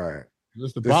 All right.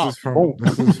 This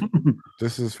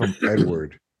is from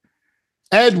Edward.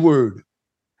 Edward.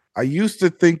 I used to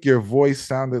think your voice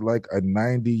sounded like a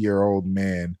 90-year-old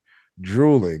man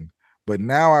drooling, but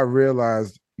now I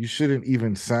realized you shouldn't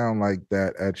even sound like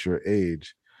that at your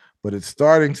age. But it's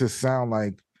starting to sound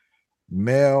like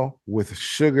male with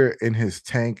sugar in his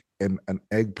tank and an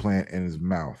eggplant in his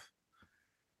mouth.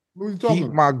 What are you talking Keep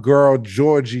about? my girl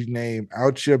Georgie name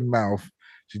out your mouth.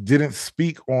 She didn't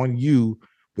speak on you,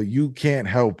 but you can't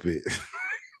help it.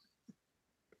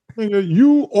 Nigga,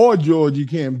 you or Georgie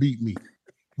can't beat me.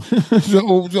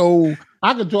 so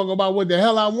I can talk about what the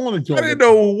hell I want to talk I about. didn't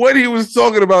know what he was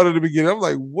talking about in the beginning. I'm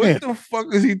like, what Yeah. the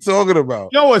fuck is he talking about?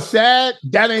 You know what's sad?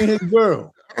 That ain't his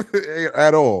girl.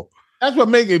 At all. That's what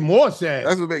make it more sad.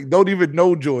 That's what make don't even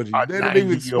know Georgie. A They haven't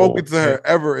even 90-year-old spoken to her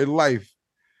ever in life.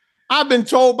 I've been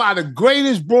told by the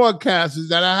greatest broadcasters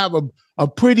that I have a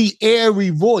pretty airy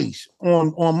voice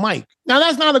on mic. Now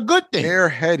that's not a good thing.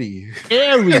 Airheady.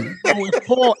 Airy. So it's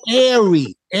called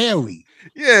airy. Airy.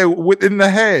 Yeah, within the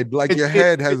head. Like your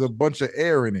head has it's- a bunch of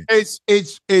air in it. It's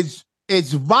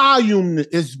volume.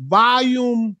 It's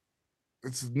volume.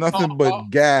 It's nothing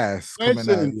but gas coming out of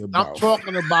Listen, your I'm mouth.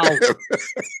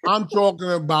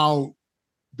 talking about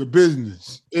the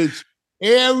business. It's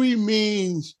airy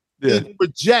means Yeah. it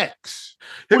projects.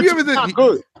 Have which you ever is did not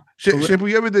good. Shampoo,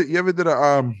 you ever did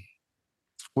a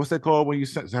what's that called when you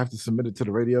have to submit it to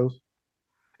the radios?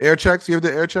 Air checks? You ever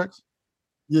did air checks?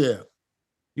 Yeah.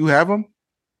 You have them?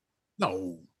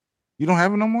 No. You don't have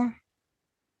them no more?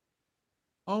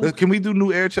 Oh, Can we do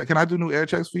new air check? Can I do new air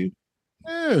checks for you?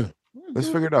 yeah. Let's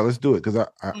figure it out. Let's do it because I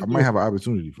might have an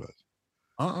opportunity for us.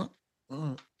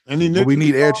 Any But we niggas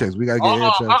need air involved? checks. We gotta get air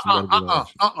checks. We gotta get all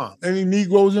that shit. Any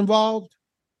Negroes involved?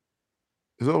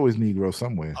 There's always Negro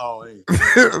somewhere. Oh, hey.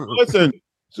 Listen.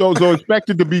 So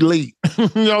expected to be late.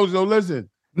 So listen.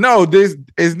 No, there's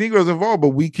Negroes involved, but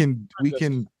we can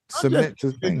submit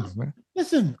to things, man.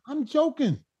 Listen, I'm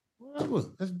joking. Whatever.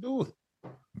 Let's do it.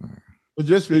 But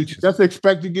just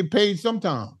expect to get paid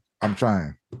sometime. I'm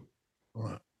trying. All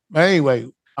right. But anyway,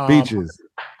 Beaches.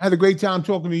 I had a great time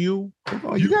talking to you.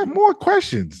 Oh, you got more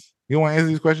questions. You want to answer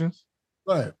these questions?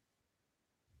 Go ahead.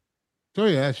 So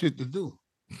you had shit to do.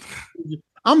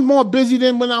 I'm more busy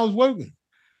than when I was working.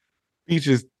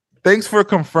 Peaches, thanks for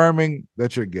confirming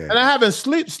that you're gay. And I haven't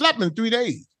slept in 3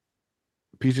 days.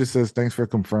 Peaches says, thanks for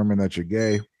confirming that you're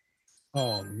gay.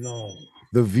 Oh, no.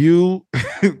 The View,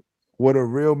 what a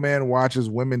real man watches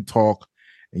women talk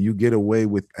and you get away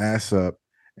with ass up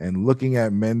and looking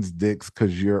at men's dicks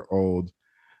because you're old.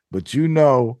 But you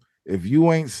know, if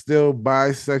you ain't still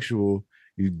bisexual,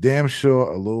 you damn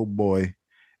sure a little boy.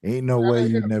 Ain't no way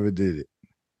you never did it.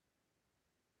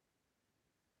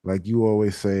 Like you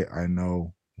always say, I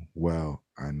know. Well,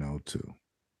 I know too.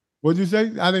 What'd you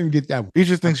say? I didn't get that one. He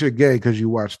just thinks you're gay because you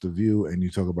watch The View and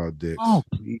you talk about dicks. Oh,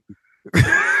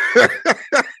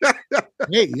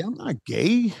 hey, I'm not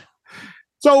gay.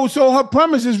 So her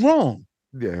premise is wrong.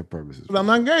 Yeah, her premise is But I'm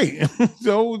not gay.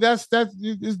 So that's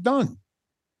it's done.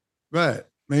 Right.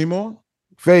 Any more?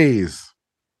 Phase.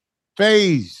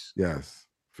 Yes.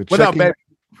 What up, baby?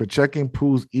 For checking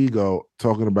Pooh's ego,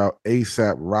 talking about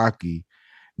ASAP Rocky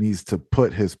needs to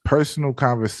put his personal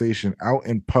conversation out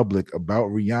in public about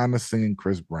Rihanna singing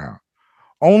Chris Brown.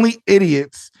 Only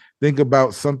idiots think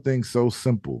about something so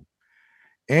simple.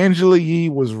 Angela Yee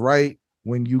was right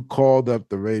when you called up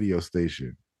the radio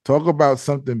station. Talk about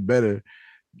something better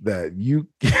that you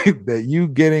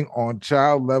getting on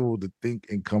child level to think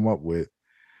and come up with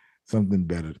something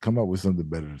better. Come up with something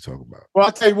better to talk about. Well,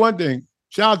 I'll tell you one thing.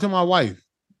 Shout out to my wife.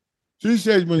 She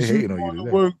said when They she hating on went you to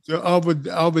today. work the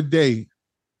other day,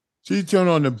 she turned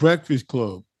on the Breakfast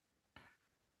Club,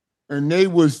 and they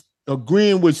was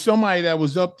agreeing with somebody that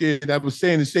was up there that was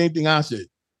saying the same thing I said.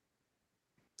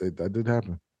 That did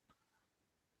happen.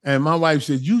 And my wife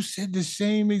said, you said the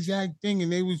same exact thing,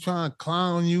 and they was trying to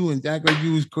clown you and act like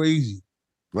you was crazy.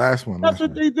 Last one. That's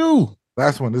what they do.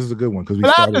 Last one. This is a good one because we But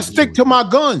I have started to stick to my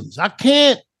guns. I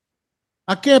can't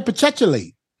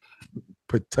petulate.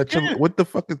 potential. What the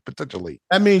fuck is potentially?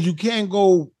 That means you can't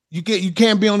go, you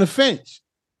can't be on the fence.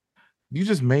 You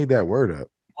just made that word up.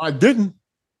 I didn't.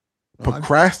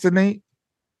 Procrastinate.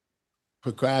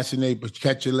 Procrastinate,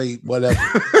 petulate, whatever.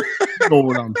 You know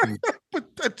what I'm saying.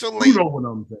 Potentially. You know what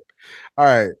I'm saying. All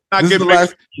right. I This is get the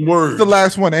last words. This is the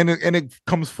last one, and it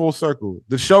comes full circle.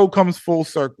 The show comes full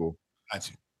circle.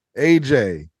 Gotcha.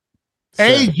 AJ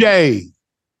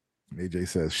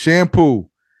says, Shampoo,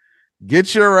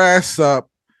 get your ass up.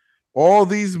 All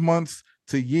these months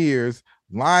to years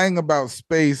lying about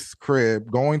Space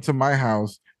Crib, going to my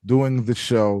house, doing the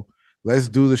show. Let's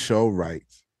do the show right.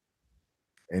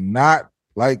 And not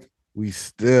like we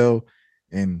still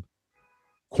in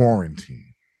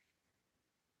quarantine.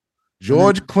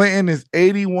 George Clinton is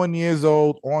 81 years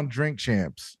old on Drink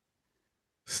Champs.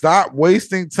 Stop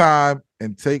wasting time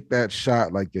and take that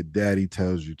shot like your daddy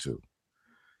tells you to.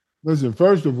 Listen,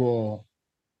 first of all,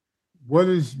 what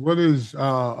is George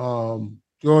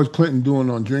Clinton doing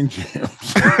on Drink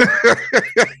Champs?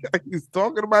 He's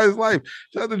talking about his life.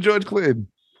 Shout out to George Clinton.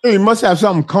 He must have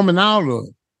something coming out of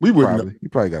it. We wouldn't know. He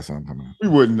probably got something coming out. We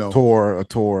wouldn't know. A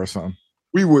tour or something.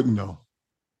 We wouldn't know.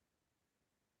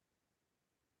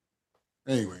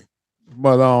 Anyway,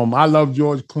 but I love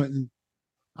George Clinton.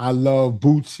 I love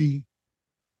Bootsy.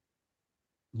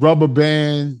 Rubber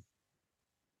Band.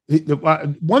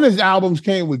 One of his albums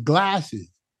came with glasses.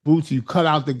 Bootsy, you cut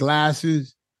out the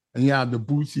glasses and you have the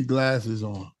Bootsy glasses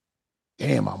on.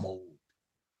 Damn, I'm old.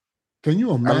 Can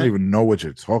you imagine? I don't even know what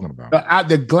you're talking about.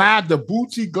 The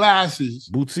Bootsy glasses.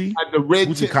 Bootsy? Had the red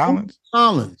Bootsy Collins? Bootsy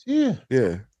Collins, yeah.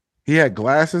 Yeah. He had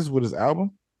glasses with his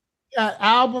album? Yeah,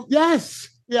 album, yes.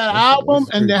 He had an album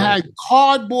and they had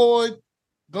cardboard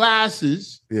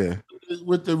glasses. Yeah.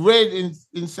 With the red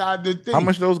inside the thing. How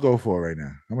much those go for right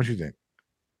now? How much you think?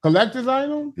 Collector's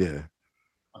item? Yeah.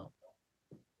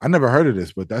 I never heard of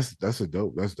this, but that's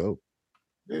dope. That's dope.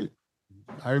 Yeah,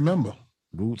 I remember.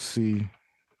 Bootsy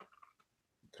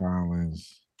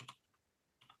Collins.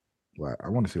 Wow, I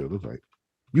want to see what it looks like.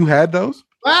 You had those?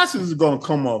 Glasses are gonna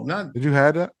come up. Did you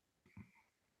have that?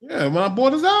 Yeah, when I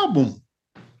bought his album.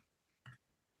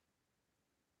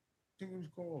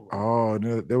 Oh,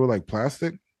 they were like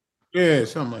plastic? Yeah,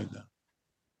 something like that.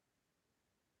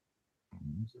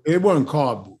 It wasn't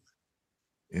cardboard.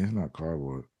 Yeah, it's not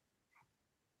cardboard.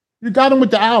 You got them with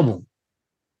the album.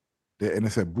 And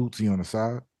it said Bootsy on the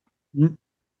side. Mm-hmm.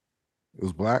 It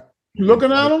was black. You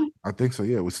looking at them? I think so,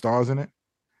 yeah, with stars in it.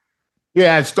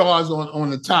 Yeah, it had stars on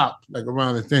the top, like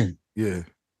around the thing. Yeah.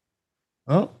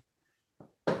 Huh?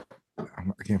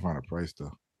 I can't find a price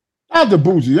though. Shout out to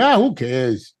Bootsy. Yeah, who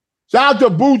cares? Shout out to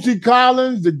Bootsy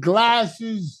Collins, the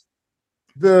glasses,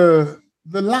 the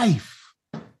life.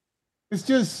 It's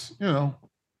just, when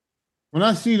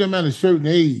I see them at a certain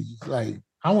age, it's like,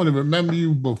 I want to remember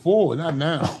you before, not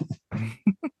now.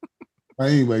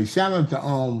 But anyway, shout out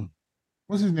to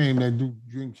what's his name that do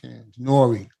drink champs?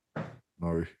 Nori.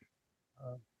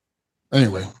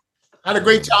 Anyway, had a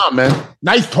great time, man.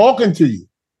 Nice talking to you.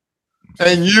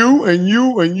 And you.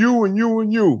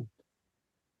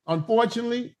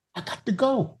 Unfortunately, I got to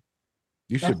go.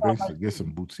 You should get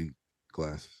some Bootsy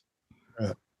glasses.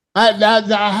 Yeah. I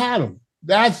had them.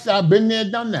 I've been there,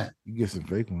 done that. You get some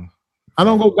fake ones. I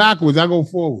don't go backwards. I go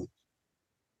forward.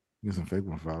 Get some fake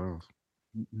ones, $5.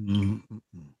 Mm-hmm.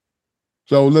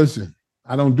 So listen,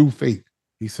 I don't do fake.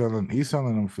 He's selling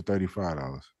them for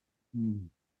 $35.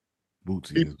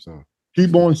 Bootsy himself.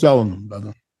 Keep on selling them,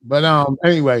 brother. But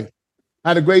anyway,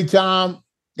 had a great time.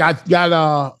 Got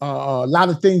a lot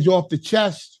of things off the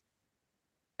chest.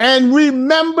 And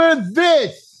remember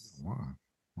this. Wow.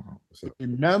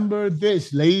 Remember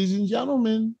this, ladies and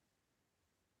gentlemen.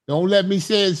 Don't let me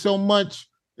say it so much.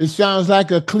 It sounds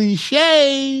like a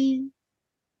cliche.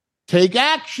 Take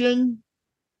action,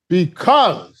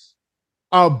 because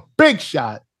a big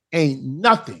shot ain't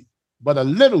nothing but a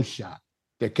little shot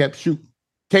that kept shooting.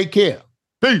 Take care.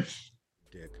 Peace.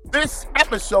 This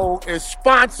episode is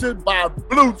sponsored by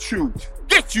Blue Chew.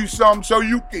 Get you some so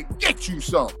you can get you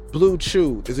some. Blue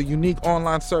Chew is a unique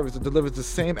online service that delivers the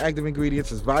same active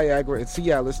ingredients as Viagra and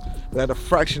Cialis, but at a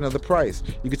fraction of the price.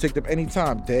 You can take them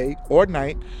anytime, day or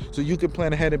night, so you can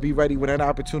plan ahead and be ready when that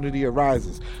opportunity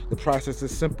arises. The process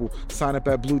is simple. Sign up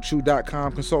at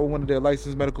BlueChew.com, consult with one of their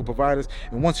licensed medical providers,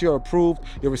 and once you're approved,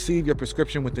 you'll receive your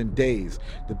prescription within days.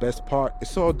 The best part,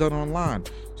 it's all done online,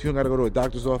 so you don't got to go to a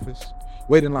doctor's office,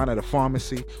 wait in line at a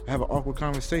pharmacy, or have an awkward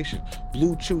conversation.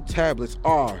 Blue Chew tablets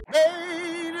are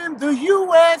made in the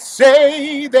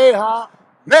USA. They are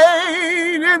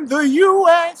made in the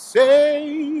USA.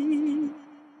 And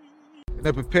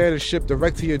they're prepared and shipped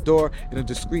direct to your door in a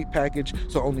discreet package,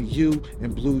 so only you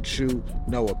and Blue Chew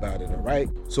know about it, all right?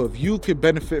 So if you could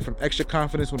benefit from extra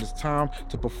confidence when it's time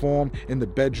to perform in the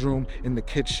bedroom, in the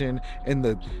kitchen, in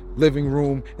the living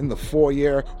room, in the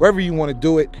foyer, wherever you want to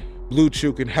do it, Blue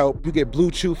Chew can help. You get Blue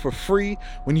Chew for free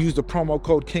when you use the promo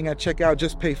code KING at checkout.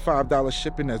 Just pay $5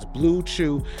 shipping. That's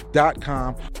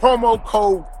BlueChew.com. Promo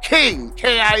code KING,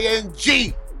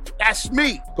 K-I-N-G. That's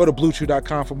me. Go to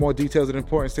BlueChew.com for more details and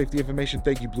important safety information.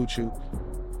 Thank you, Blue Chew,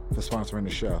 for sponsoring the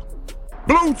show.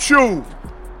 Blue Chew.